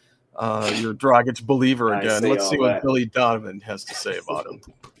 Wise. You're a Dragic believer again. Let's see what Billy Donovan has to say about him.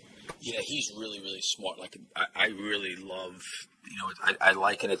 Yeah, he's really, really smart. Like, I really love, I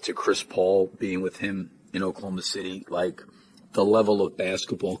liken it to Chris Paul being with him in Oklahoma City. Like, the level of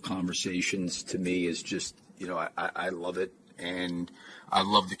basketball conversations to me is just, I love it. And I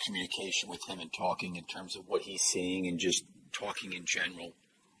love the communication with him and talking in terms of what he's seeing and just talking in general.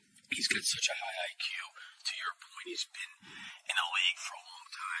 He's got such a high IQ. To your point, he's been in the league for a long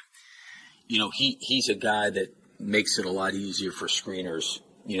time. He's a guy that makes it a lot easier for screeners.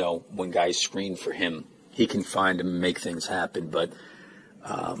 When guys screen for him, he can find them and make things happen. But,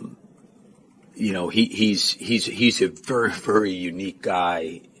 he's a very, very unique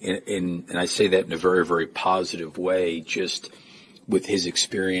guy. And I say that in a very, very positive way, just with his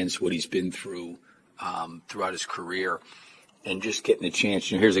experience, what he's been through throughout his career, and just getting a chance.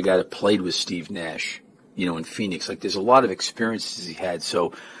 Here's a guy that played with Steve Nash, in Phoenix. Like, there's a lot of experiences he had.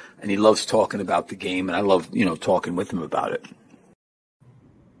 So, and he loves talking about the game, and I love, talking with him about it.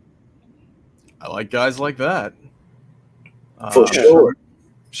 I like guys like that. For sure.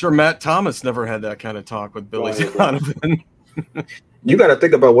 Sure, Matt Thomas never had that kind of talk with Billy Donovan. You got to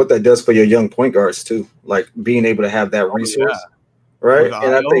think about what that does for your young point guards too, like being able to have that resource, right? With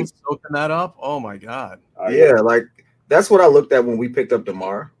and I think soaking that up. Oh my God. Yeah, like that's what I looked at when we picked up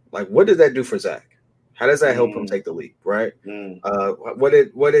DeMar. Like, what does that do for Zach? How does that help him take the leap, right? What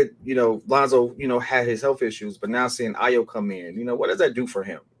did Lonzo, had his health issues, but now seeing Ayo come in, what does that do for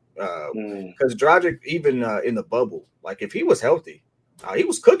him? Because Dragic, even in the bubble, like if he was healthy, he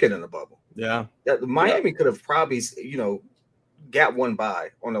was cooking in the bubble. Yeah, Miami could have probably, got one by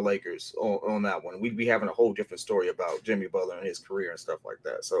on the Lakers on that one. We'd be having a whole different story about Jimmy Butler and his career and stuff like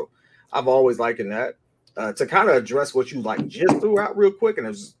that. So I've always likened that. To kind of address what you just threw out real quick, and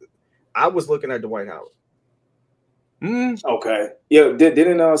I was looking at Dwight Howard. Okay, yeah.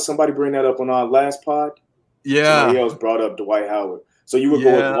 Didn't somebody bring that up on our last pod? Yeah, somebody else brought up Dwight Howard. So you would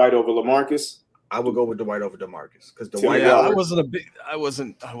go with Dwight over LaMarcus? I would go with Dwight over DeMarcus because Dwight. Yeah, I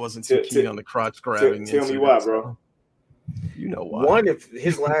wasn't too keen on the crotch grabbing. Tell me why, bro. You know why? One, if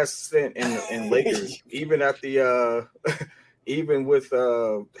his last stint in Lakers, even at the even with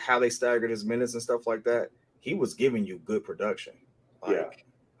how they staggered his minutes and stuff like that, he was giving you good production.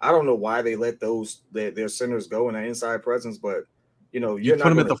 I don't know why they let their centers go in an inside presence, but you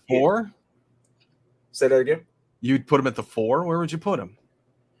put him at the 4. Say that again. You'd put him at the 4. Where would you put him?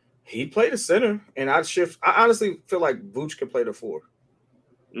 He played a center, and I'd shift. I honestly feel like Vooch can play the 4.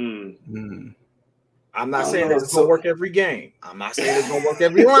 I'm not saying it's going to work every game. I'm not saying it's going to work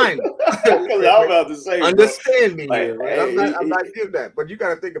every lineup. I'm about to say, understand me here, right? I'm not giving that, but you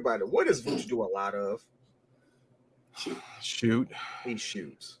got to think about it. What does Vooch do a lot of? Shoot. He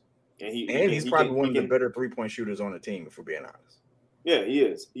shoots, and he's probably one of the better 3-point shooters on the team, if we're being honest. Yeah, he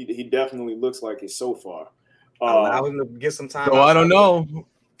is. He definitely looks like it so far. Allow him to get some time. So I don't know.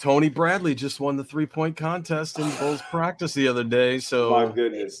 Tony Bradley just won the 3-point contest in Bulls practice the other day. So my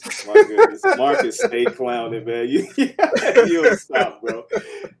goodness, Marcus, stay clowning, man. You don't stop, bro.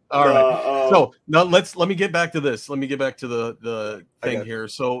 All right. So now let me get back to this. Let me get back to the thing here.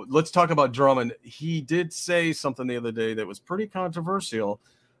 So let's talk about Drummond. He did say something the other day that was pretty controversial.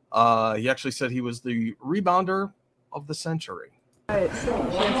 He actually said he was the rebounder of the century.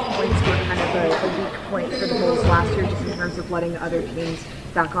 Second chance points were kind of a weak point for the Bulls last year, just in terms of letting other teams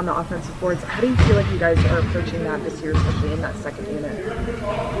back on the offensive boards. How do you feel like you guys are approaching that this year, especially in that second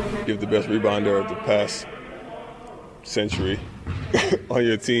unit? Give the best rebounder of the past century on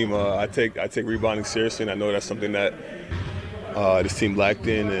your team. I take rebounding seriously, and I know that's something that this team lacked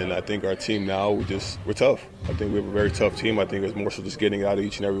in, and I think our team now, we're tough. I think we have a very tough team. I think it's more so just getting out of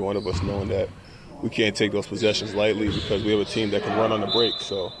each and every one of us, knowing that we can't take those possessions lightly because we have a team that can run on the break.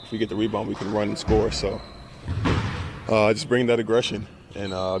 So if we get the rebound, we can run and score. So just bringing that aggression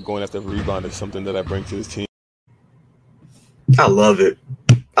and going after the rebound is something that I bring to this team. I love it.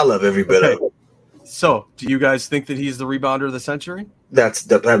 I love every bit of it. So, do you guys think that he's the rebounder of the century?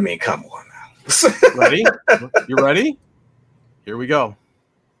 I mean, come on now. Ready? You ready? Here we go.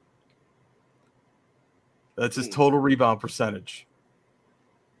 That's his total rebound percentage.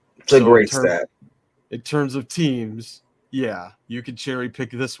 It's a great stat. In terms of teams, yeah, you could cherry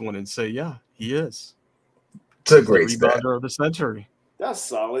pick this one and say, yeah, he is. It's a great stat. Rebounder of the century. That's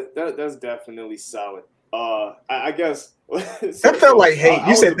solid. That's definitely solid. I guess that felt like hate.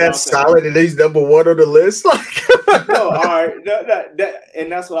 You said that's solid, and he's number one on the list. Like, no, all right,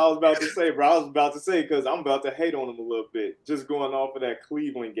 and that's what I was about to say, bro. I was about to say because I'm about to hate on him a little bit, just going off of that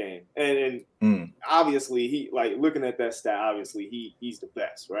Cleveland game, and obviously he looking at that stat. Obviously he's the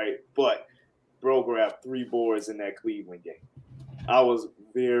best, right? But bro grabbed 3 boards in that Cleveland game. I was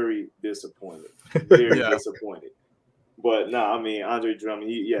very disappointed, disappointed. But no, I mean Andre Drummond,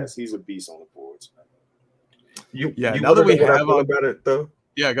 he's a beast on the boards. Now that we have about it though.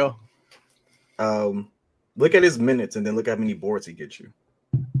 Yeah, go. Look at his minutes and then look how many boards he gets you.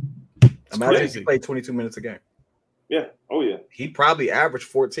 Imagine if he played 22 minutes a game. Yeah. Oh yeah. He probably averaged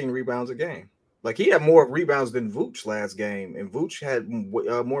 14 rebounds a game. Like he had more rebounds than Vooch last game, and Vooch had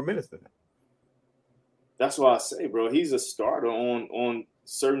more minutes than him. That's why I say, bro, he's a starter on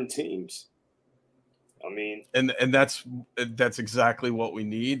certain teams. I mean, and that's exactly what we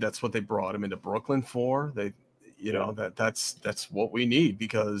need. That's what they brought him into Brooklyn for. That's what we need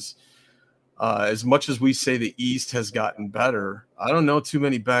because as much as we say the East has gotten better, I don't know too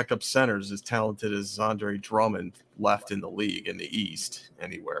many backup centers as talented as Andre Drummond left in the league in the East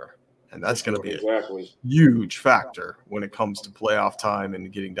anywhere. And that's going to be a huge factor when it comes to playoff time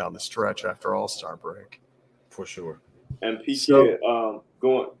and getting down the stretch after All-Star break. For sure. And PK,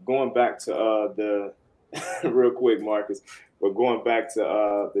 going back to the real quick, Marcus, but going back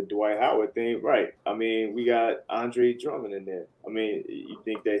to the Dwight Howard thing, right? I mean, we got Andre Drummond in there. I mean, you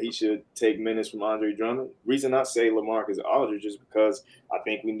think that he should take minutes from Andre Drummond? Reason I say LaMarcus Aldridge is because I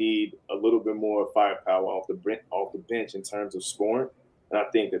think we need a little bit more firepower off the bench in terms of scoring. And I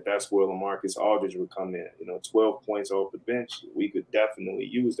think that's where LaMarcus Aldridge would come in. 12 points off the bench, we could definitely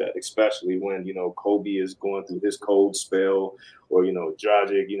use that, especially when, Kobe is going through his cold spell or,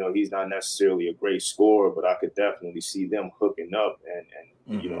 Dragic, he's not necessarily a great scorer, but I could definitely see them hooking up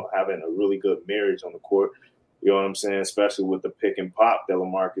and having a really good marriage on the court. You know what I'm saying? Especially with the pick and pop that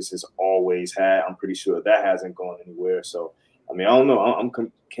LaMarcus has always had. I'm pretty sure that hasn't gone anywhere. So, I mean, I don't know.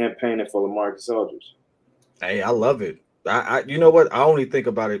 I'm campaigning for LaMarcus Aldridge. Hey, I love it. You know what? I only think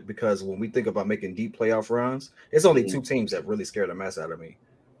about it because when we think about making deep playoff runs, it's only 2 teams that really scare the mess out of me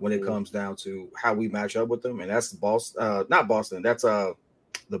when it comes down to how we match up with them, and that's Boston. Not Boston. That's the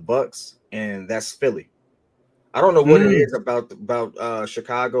Bucks, and that's Philly. I don't know what it is about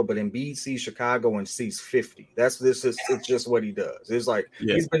Chicago, but Embiid sees Chicago and sees 50. It's just what he does. It's like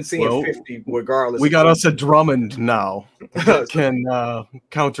he's been seeing 50 regardless. We got us a Drummond now that can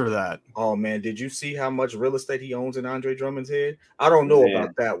counter that. Oh man, did you see how much real estate he owns in Andre Drummond's head? I don't know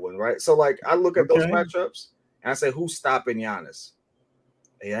about that one, right? So like I look at those matchups and I say, who's stopping Giannis?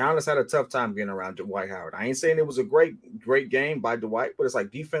 And Giannis had a tough time getting around Dwight Howard. I ain't saying it was a great game by Dwight, but it's like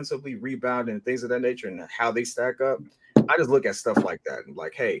defensively, rebounding, and things of that nature, and how they stack up. I just look at stuff like that and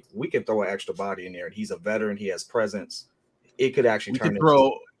like, hey, we can throw an extra body in there, and he's a veteran. He has presence. It could actually turn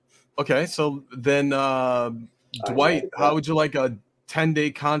into. Okay, so then Dwight, how would you like a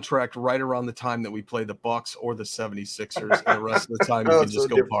 10-day contract right around the time that we play the Bucks or the 76ers, and the rest of the time you can just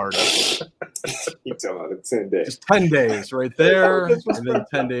go party? You talking about a 10 days? Just 10 days right there, and then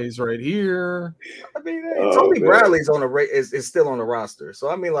 10 days right here. I mean, Tony Bradley's on the is still on the roster, so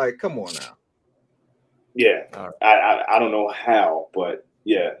I mean, like, come on now. Yeah, right. I don't know how, but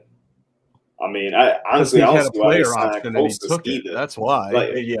yeah. I mean, I honestly I don't see why he signed Kostas either. That's why.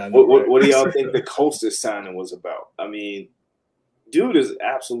 Like, what do y'all think the Kostas signing was about? I mean, dude is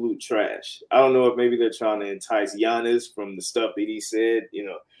absolute trash. I don't know if maybe they're trying to entice Giannis from the stuff that he said,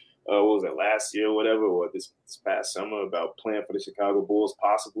 what was it, last year or whatever, or this past summer about playing for the Chicago Bulls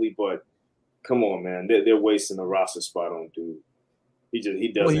possibly. But come on, man, they're wasting a roster spot on dude. He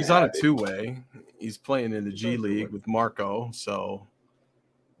doesn't. Well, he's on a 2-way. He's playing in the G League with Marco, so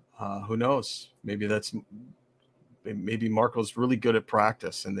who knows? Maybe Marco's really good at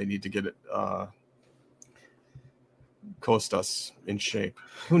practice, and they need to get it. Kostas in shape.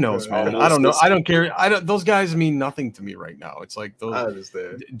 Who knows, man? I don't know. I don't care. Those guys mean nothing to me right now. It's like those.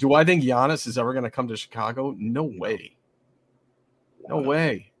 Do I think Giannis is ever going to come to Chicago? No way. No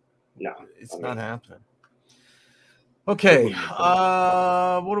way. No, it's not happening. Okay.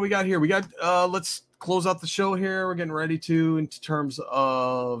 What do we got here? We got. Let's close out the show here. We're getting ready in terms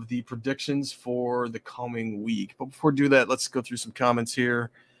of the predictions for the coming week. But before we do that, let's go through some comments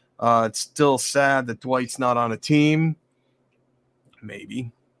here. It's still sad that Dwight's not on a team.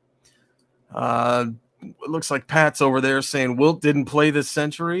 Maybe. It looks like Pat's over there saying Wilt didn't play this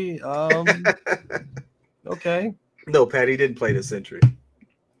century. Okay. No, Patty didn't play this century.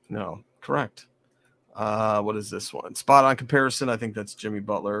 No, correct. What is this one? Spot on comparison. I think that's Jimmy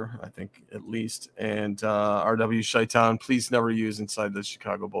Butler. I think at least. And RW Chi-Town, please never use inside the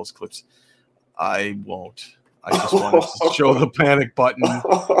Chicago Bulls clips. I won't. I just wanted to show the panic button.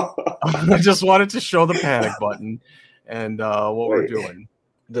 I just wanted to show the panic button and what we're doing.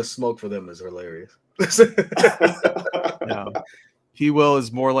 The smoke for them is hilarious. Yeah. He will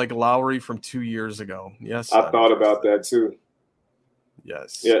is more like Lowry from 2 years ago. Yes. I thought about that too.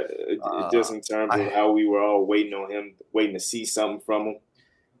 Yes. Yeah, just in terms of how we were all waiting on him, waiting to see something from him.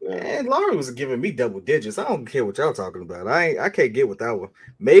 Yeah. And Lowry was giving me double digits. I don't care what y'all talking about. I can't get with that one.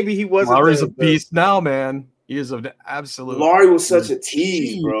 Maybe he wasn't. Lowry's a beast now, man. He is an absolute. Lowry was such a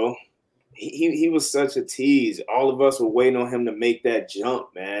tease, bro. He was such a tease. All of us were waiting on him to make that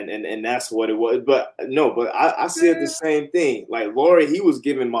jump, man, and that's what it was. But I said the same thing. Like Lowry, he was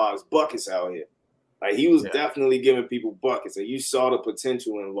giving Miles buckets out here. Like he was definitely giving people buckets, and you saw the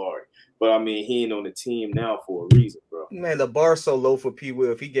potential in Lowry. But I mean, he ain't on the team now for a reason, bro. Man, the bar's so low for P.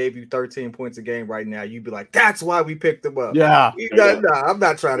 Will. If he gave you 13 points a game right now, you'd be like, "That's why we picked him up." Yeah. Nah, I'm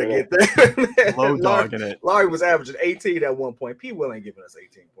not trying to get that. Low dogging it. Lowry was averaging 18 at one point. P. Will ain't giving us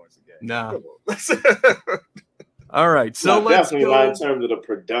 18 points a game. Nah. All right, so let's definitely go. not in terms of the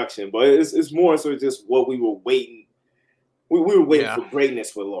production, but it's more so just what we were waiting. We were waiting for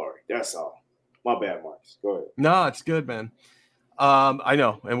greatness with Lowry. That's all. My bad, Marcus. Go ahead. No, it's good, man. I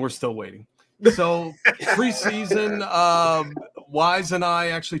know, and we're still waiting. So preseason, Wise and I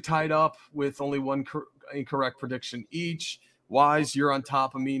actually tied up with only one incorrect prediction each. Wise, you're on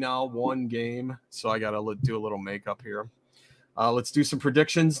top of me now, one game, so I got to do a little makeup here. Let's do some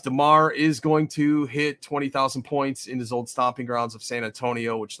predictions. DeMar is going to hit 20,000 points in his old stomping grounds of San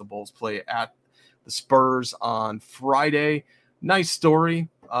Antonio, which the Bulls play at the Spurs on Friday. Nice story.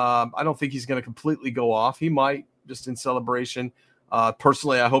 I don't think he's going to completely go off. He might, just in celebration.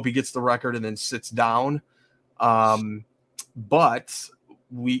 Personally, I hope he gets the record and then sits down. But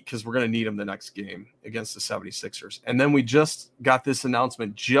because we're going to need him the next game against the 76ers. And then we just got this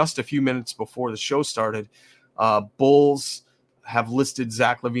announcement just a few minutes before the show started. Bulls have listed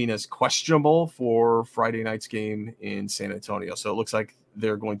Zach LaVine as questionable for Friday night's game in San Antonio. So it looks like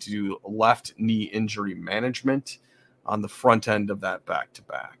they're going to do left knee injury management on the front end of that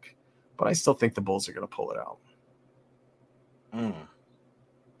back-to-back. But I still think the Bulls are going to pull it out.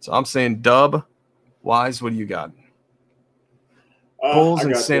 So I'm saying dub. Wise, what do you got? Bulls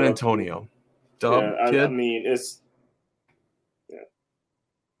in San Antonio. Dub, kid? I mean, it's – yeah.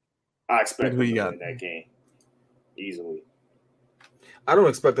 I expect who you to got win that game easily. I don't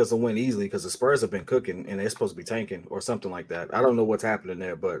expect us to win easily because the Spurs have been cooking and they're supposed to be tanking or something like that. I don't know what's happening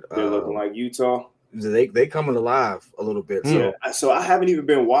there, but they're looking like Utah. They coming alive a little bit. So I haven't even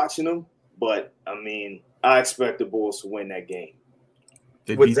been watching them, but I mean, I expect the Bulls to win that game.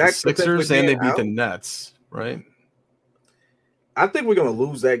 They beat the Sixers and they beat the Nets, right? I think we're going to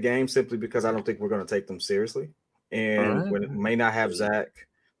lose that game simply because I don't think we're going to take them seriously. And when it may not have Zach,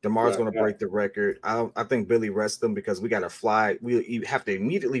 DeMar's going to break the record. I think Billy rests them because we got to fly. We have to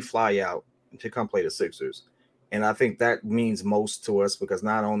immediately fly out to come play the Sixers. And I think that means most to us because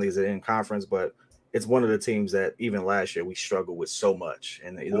not only is it in conference, but it's one of the teams that even last year we struggled with so much.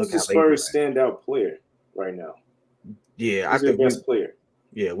 And who's the Spurs standout player right now? Yeah, who's their best player?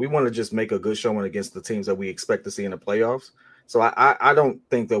 Yeah, we want to just make a good showing against the teams that we expect to see in the playoffs. So I don't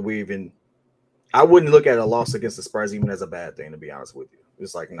think that I wouldn't look at a loss against the Spurs even as a bad thing, to be honest with you.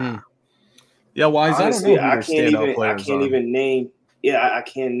 It's like, nah. Yeah, Wise, honestly, I can't even name. Yeah, I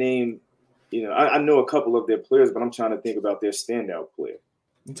can't name. You know, I know a couple of their players, but I'm trying to think about their standout player.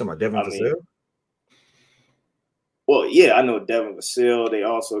 You talking about Devin Vassell? Well, yeah, I know Devin Vassell. They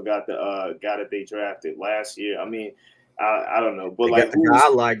also got the guy that they drafted last year. I mean, I don't know, but they like got the guy I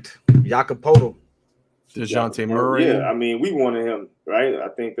liked, Jakob Poeltl. DeJounte Murray. Yeah, I mean, we wanted him, right? I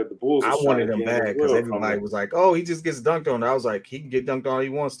think that the Bulls. I wanted him bad because everybody was like, "Oh, he just gets dunked on." I was like, "He can get dunked on all he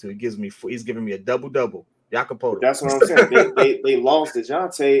wants to." He's giving me a double. Jakob Poeltl. That's what I'm saying. they lost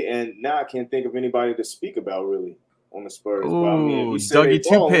DeJounte, and now I can't think of anybody to speak about really on the Spurs. Ooh, but I mean, Dougie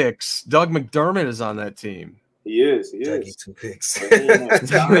Two Picks. Doug McDermott is on that team. He is. Dougie Two Picks.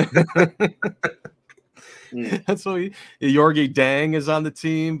 That's what Yorgi Dang is on the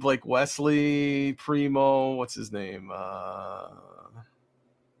team. Blake Wesley, Primo, what's his name?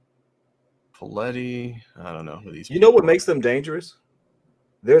 Paletti. I don't know who these. You know what makes them dangerous?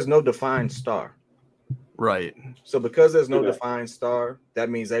 There's no defined star. Right. So because there's no defined star,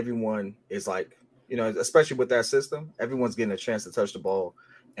 that means everyone is like, you know, especially with that system, everyone's getting a chance to touch the ball.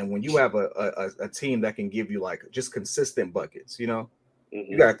 And when you have a team that can give you like just consistent buckets, you know,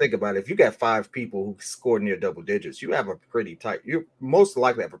 you got to think about it. If you got 5 people who scored near double digits, you have a pretty tight, you're most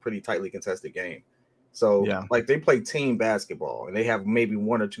likely have a pretty tightly contested game. So like they play team basketball and they have maybe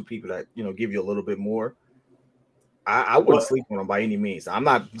 1 or 2 people that, you know, give you a little bit more. I wouldn't sleep on them by any means. I'm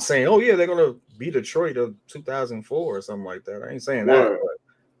not saying, oh yeah, they're gonna beat Detroit of 2004 or something like that. I ain't saying that. But.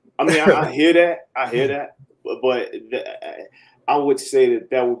 I mean, I hear that. But I would say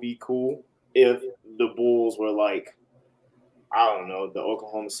that would be cool if the Bulls were like, I don't know, the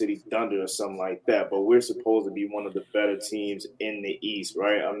Oklahoma City Thunder or something like that. But we're supposed to be one of the better teams in the East,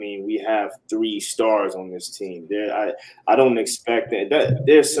 right? I mean, we have 3 stars on this team. I don't expect that.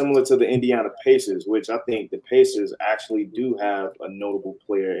 They're similar to the Indiana Pacers, which I think the Pacers actually do have a notable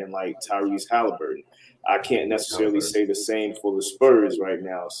player in like Tyrese Halliburton. I can't necessarily say the same for the Spurs right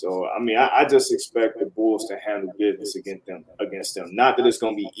now. So, I mean, I just expect the Bulls to handle business against them. Not that it's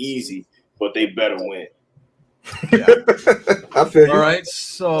going to be easy, but they better win. Yeah. I feel you. All right,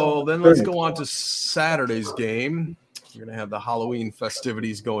 so then let's go on to Saturday's game. We're going to have the Halloween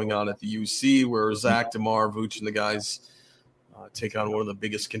festivities going on at the UC where Zach, DeMar, Vooch, and the guys take on one of the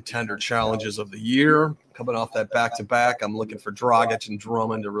biggest contender challenges of the year. Coming off that back-to-back, I'm looking for Dragic and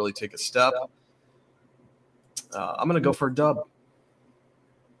Drummond to really take a step. I'm going to go for a dub.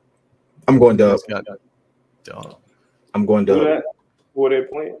 I'm going dub. I'm going dub. Who are they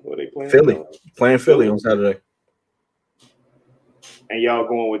playing? Philly. Playing Philly on Saturday. And y'all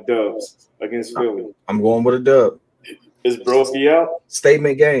going with dubs against Philly? I'm going with a dub. Is Broski out?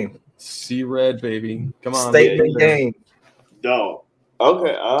 Statement game. C-Red, baby. Come on. Statement game. Dog.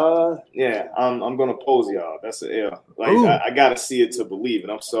 Okay. Yeah. I'm gonna pose y'all. That's an L. Like I gotta see it to believe it.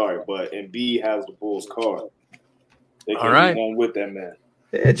 I'm sorry, but Embiid has the Bulls card. They can't be going with that man.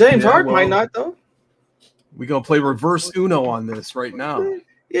 Yeah, James Harden might not though. We're gonna play reverse Uno on this right now.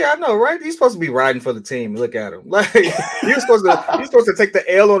 Yeah, I know, right? He's supposed to be riding for the team. Look at him. Like you're supposed to take the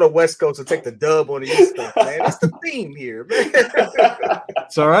L on the West Coast and take the dub on the East Coast, man. That's the theme here, man.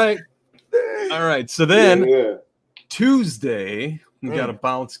 It's all right. All right. So then Tuesday, we got a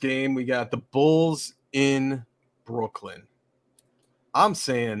bounce game. We got the Bulls in Brooklyn. I'm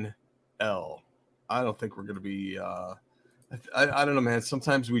saying L. I don't think we're gonna be I don't know, man.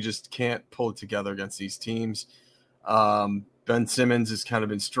 Sometimes we just can't pull it together against these teams. Ben Simmons has kind of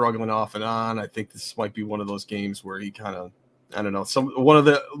been struggling off and on. I think this might be one of those games where he kind of, I don't know, one of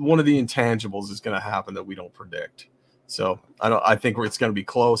the intangibles is going to happen that we don't predict. So I think it's going to be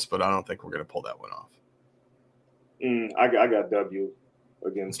close, but I don't think we're going to pull that one off. I got W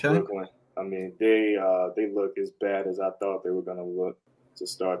against Brooklyn. I mean, they look as bad as I thought they were going to look to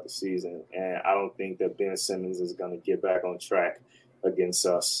start the season, and I don't think that Ben Simmons is going to get back on track against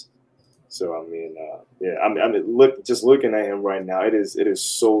us. So I mean, just looking at him right now, it is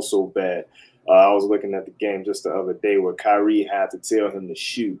so bad. I was looking at the game just the other day where Kyrie had to tell him to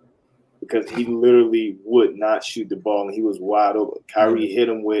shoot because he literally would not shoot the ball and he was wide open. Kyrie hit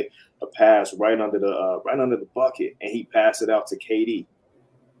him with a pass right under the bucket, and he passed it out to KD.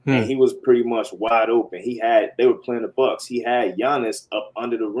 And he was pretty much wide open. They were playing the Bucks. He had Giannis up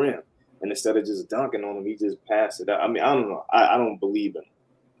under the rim, and instead of just dunking on him, he just passed it out. I mean, I don't know. I don't believe in him.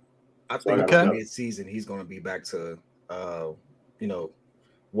 I think mid-season he's going to be back to,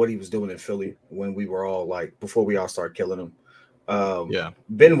 what he was doing in Philly when we were all like before we all started killing him.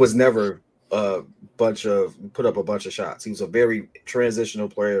 Ben was never put up a bunch of shots. He was a very transitional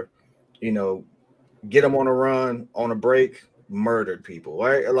player. You know, get him on a run, on a break, murdered people,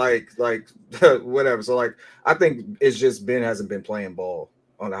 right? Like whatever. So like, I think it's just Ben hasn't been playing ball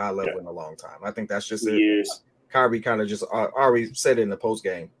on a high level in a long time. I think that's just it. Kyrie kind of just already said it in the post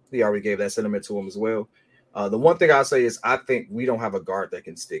game. He already gave that sentiment to him as well. The one thing I'll say is I think we don't have a guard that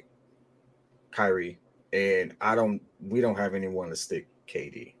can stick Kyrie, and we don't have anyone to stick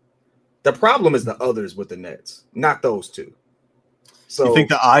KD. The problem is the others with the Nets, not those two. So you think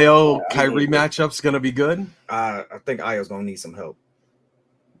the Io Kyrie matchup's going to be good? I think Io's going to need some help.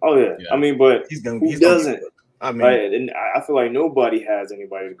 Oh yeah. I mean, but he doesn't? I mean, right? And I feel like nobody has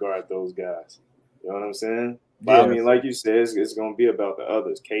anybody to guard those guys. You know what I'm saying? But I mean, like you said, it's going to be about the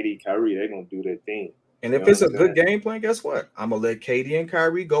others. KD, Kyrie, they're going to do their thing. And if it's a good game plan, guess what? I'm going to let KD and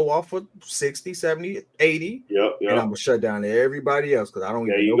Kyrie go off for 60, 70, 80. Yep. And I'm going to shut down everybody else because I don't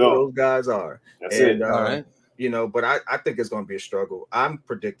even know who those guys are. That's it. All right. You know, but I think it's going to be a struggle. I'm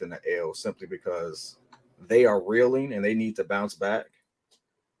predicting an L simply because they are reeling and they need to bounce back.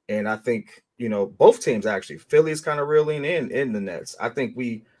 And I think, both teams actually, Philly's kind of reeling in the Nets. I think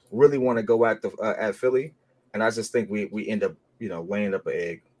we really want to go at Philly, and I just think we end up laying up an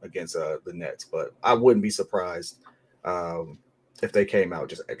egg against the Nets. But I wouldn't be surprised if they came out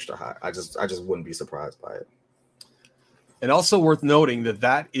just extra high. I just wouldn't be surprised by it. And also worth noting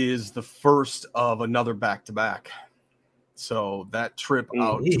that is the first of another back-to-back. So that trip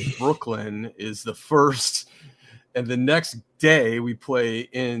out to Brooklyn is the first, and the next day we play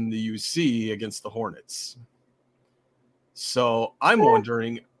in the UC against the Hornets. So I'm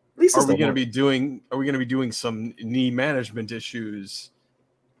wondering, are we going to be doing some knee management issues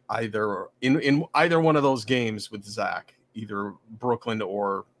either in either one of those games with Zach, either Brooklyn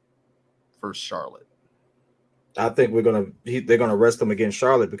or versus Charlotte? I think they're gonna rest them against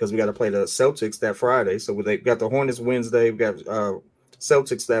Charlotte because we got to play the Celtics that Friday. So they got the Hornets Wednesday, we got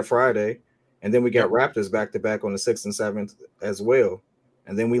Celtics that Friday, and then we got Raptors back to back on the 6th and 7th as well.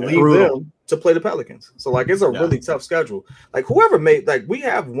 And then we leave them to play the Pelicans. So it's a really tough schedule. Whoever made we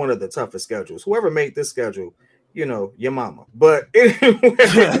have one of the toughest schedules. Whoever made this schedule, your mama. But anyway,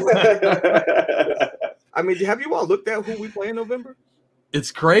 I mean, have you all looked at who we play in November?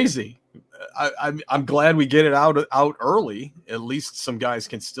 It's crazy. I'm glad we get it out early. At least some guys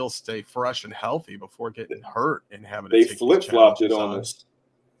can still stay fresh and healthy before getting hurt and having to take flip-flopped it on us.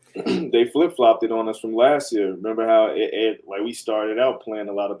 They flip-flopped it on us from last year. Remember how we started out playing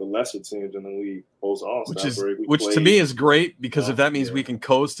a lot of the lesser teams and then we post All-Star break. Which to me is great because if that means we can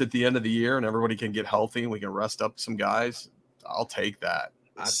coast at the end of the year and everybody can get healthy and we can rest up some guys, I'll take that.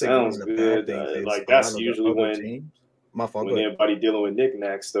 Sounds good. That's usually when everybody dealing with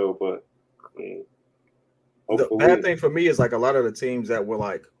knickknacks though, but the bad thing for me is a lot of the teams that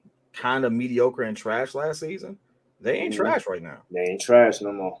were kind of mediocre and trash last season, they ain't trash right now. They ain't trash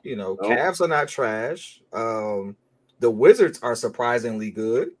no more. Cavs are not trash. The Wizards are surprisingly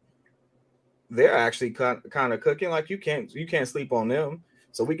good. They're actually kind of cooking. You can't sleep on them.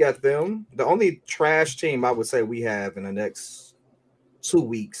 So we got them. The only trash team I would say we have in the next 2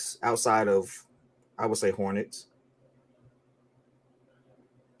 weeks outside of, I would say, Hornets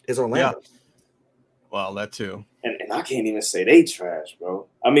is Orlando. Yeah. Well, that too. And I can't even say they trash, bro.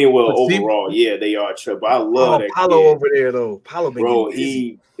 I mean, overall, they are trash. But I love that Paolo kid over there, though. Paolo, bro,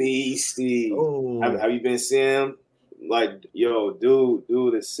 he beastie. Oh. Have you been seeing him?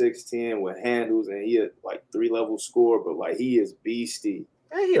 Dude is 6'10" with handles, and he is 3-level scorer, but he is beastie.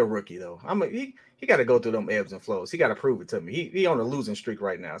 Hey, he a rookie though. He got to go through them ebbs and flows. He got to prove it to me. He on a losing streak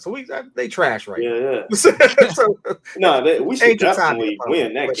right now, so they trash right now. Yeah. We should definitely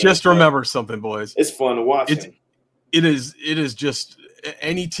win that game. Just remember something, boys. It's fun to watch. It is just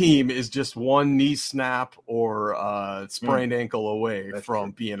any team is just one knee snap or sprained ankle away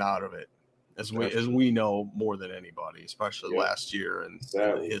from being out of it, as we know more than anybody, especially last year and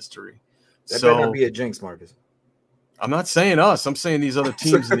in history. That better not be a jinx, Marcus. I'm not saying us. I'm saying these other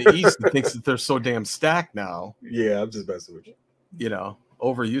teams in the East that thinks that they're so damn stacked now. Yeah, I'm just messing with you.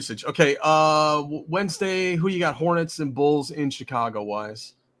 Over usage. Okay, Wednesday, who you got? Hornets and Bulls in Chicago,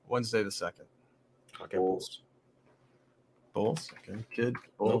 wise. Wednesday the 2nd. Okay, Bulls. Bulls? Okay, kid.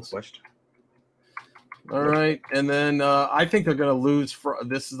 Bulls. No question. All right, and then I think they're going to lose.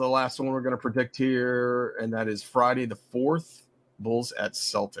 This is the last one we're going to predict here, and that is Friday the 4th, Bulls at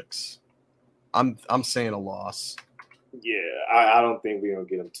Celtics. I'm saying a loss. Yeah, I don't think we're going to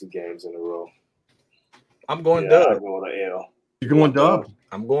get them 2 games in a row. I'm going dub. I'm going to L. You're going dub?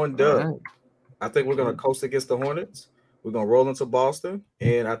 I'm going dub. Right. I think we're going to coast against the Hornets. We're going to roll into Boston.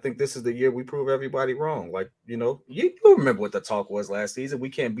 And I think this is the year we prove everybody wrong. You remember what the talk was last season. We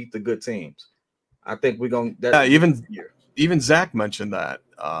can't beat the good teams. I think we're going to. Yeah, even Zach mentioned that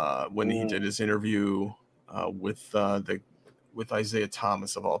when he did his interview with Isaiah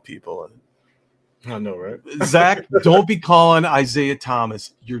Thomas, of all people. I know, right? Zach, don't be calling Isaiah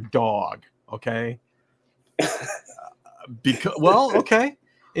Thomas your dog, okay? Okay.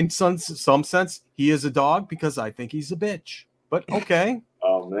 In some sense, he is a dog because I think he's a bitch. But okay.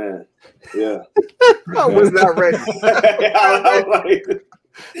 Oh man, yeah. I was not ready.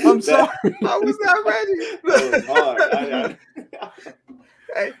 I'm sorry. I was not ready.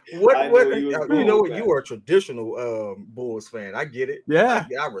 Hey, you know what? You are a traditional Bulls fan. I get it. Yeah,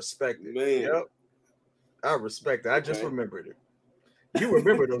 I respect it. Man. Yep. I respect it. I just remembered it. You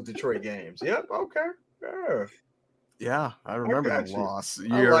remember those Detroit games? Yep. Okay. Yeah, I remember that loss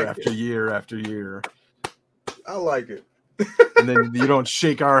year after year after year. I like it. And then you don't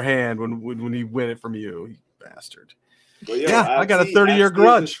shake our hand when he win it from you, you bastard. I got a 30-year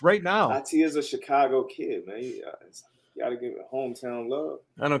grudge right now. IT is a Chicago kid, man. You got to give it hometown love.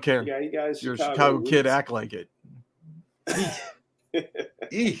 I don't care. You guys, you're a Chicago kid. Act like it.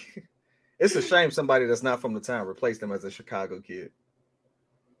 It's a shame somebody that's not from the town replaced him as a Chicago kid.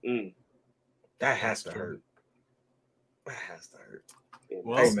 That has to hurt. That has to hurt.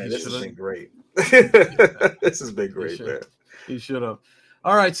 Well, hey man, this has been great. This has been great, man. You should have.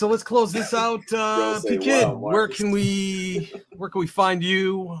 All right, so let's close this out. P-Kid, where can we find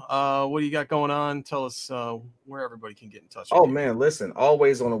you? What do you got going on? Tell us where everybody can get in touch with you. Oh man, listen,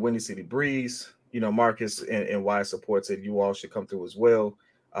 always on the Windy City Breeze. You know, Marcus and Y supports it. You all should come through as well.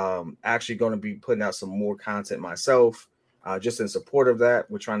 Actually going to be putting out some more content myself, just in support of that.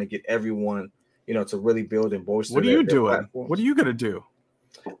 We're trying to get everyone, you know, to really build and bolster. What are you doing? Platforms. What are you going to do?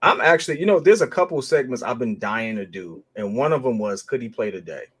 I'm actually, you know, there's a couple of segments I've been dying to do. And one of them was, could he play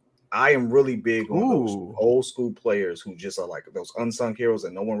today? I am really big on those old school players who just are like those unsung heroes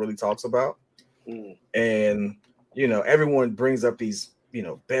that no one really talks about. And, you know, everyone brings up these, you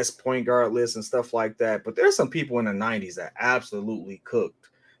know, best point guard lists and stuff like that. But there's some people in the 90s that absolutely cooked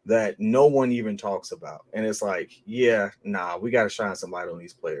that no one even talks about. And it's like, yeah, nah, we got to shine some light on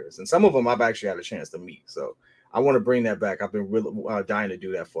these players. And some of them I've actually had a chance to meet. So I want to bring that back. I've been really dying to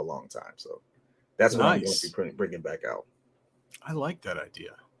do that for a long time. So that's what I'm going to be bringing back out. I like that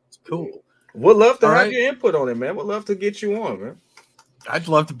idea. It's cool. Would love to have your input on it, man. Would love to get you on, man. I'd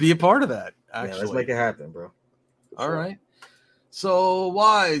love to be a part of that, actually. Yeah, let's make it happen, bro. All right. So,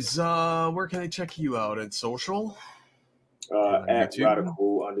 Wise, where can I check you out at social? At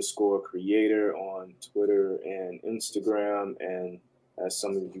Radical_creator on Twitter and Instagram. And as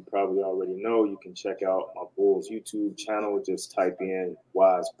some of you probably already know, you can check out my Bulls YouTube channel. Just type in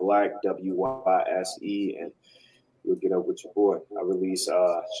Wise Black, WYSE, and you'll get up with your boy. I release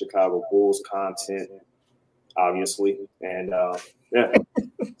Chicago Bulls content, obviously. And yeah,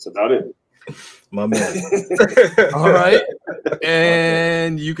 that's about it. My man. All right.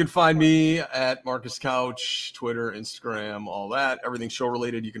 And you can find me at Marcus Couch, Twitter, Instagram, all that. Everything show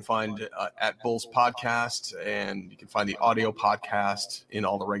related you can find at Bulls Podcast, and you can find the audio podcast in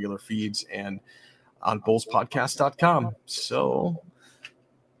all the regular feeds and on bullspodcast.com. So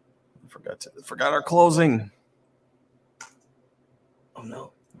forgot our closing. Oh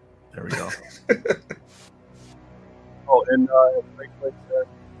no. There we go.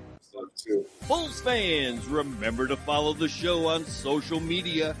 Bulls fans, remember to follow the show on social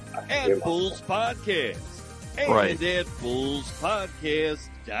media at Bulls Podcast and at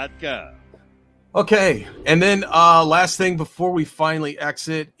bullspodcast.com. Okay, and then last thing before we finally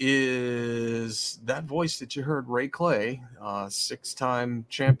exit is that voice that you heard, Ray Clay, 6-time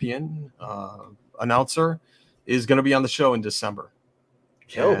champion announcer, is going to be on the show in December.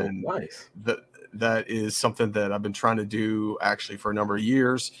 Oh, nice. That is something that I've been trying to do actually for a number of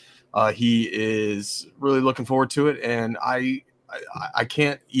years. He is really looking forward to it, and I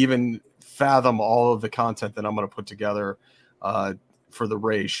can't even fathom all of the content that I'm going to put together for the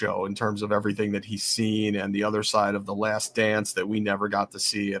Ray show in terms of everything that he's seen and the other side of The Last Dance that we never got to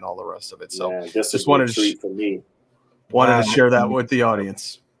see and all the rest of it. So just wanted to for me. Wanted to share that with the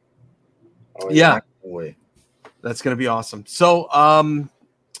audience. Oh, yeah, that's going to be awesome. So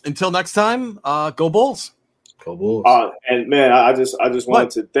until next time, go Bulls. Go Bulls. And man, I just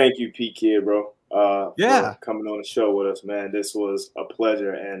wanted to thank you, P-Kid, bro. For coming on the show with us, man. This was a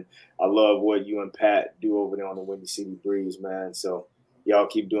pleasure, and I love what you and Pat do over there on the Windy City Breeze, man. So y'all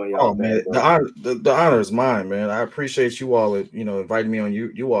keep doing y'all man. The honor is mine, man. I appreciate you all, inviting me on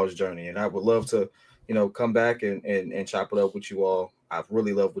you all's journey, and I would love to, come back and chop it up with you all. I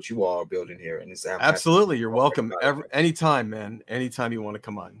really love what you all are building here, and it's absolutely. You're welcome. Anytime, man. Anytime you want to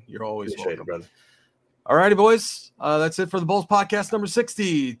come on, you're always welcome, brother. All righty, boys. That's it for the Bulls Podcast number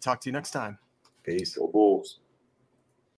 60. Talk to you next time. Peace. Go Bulls.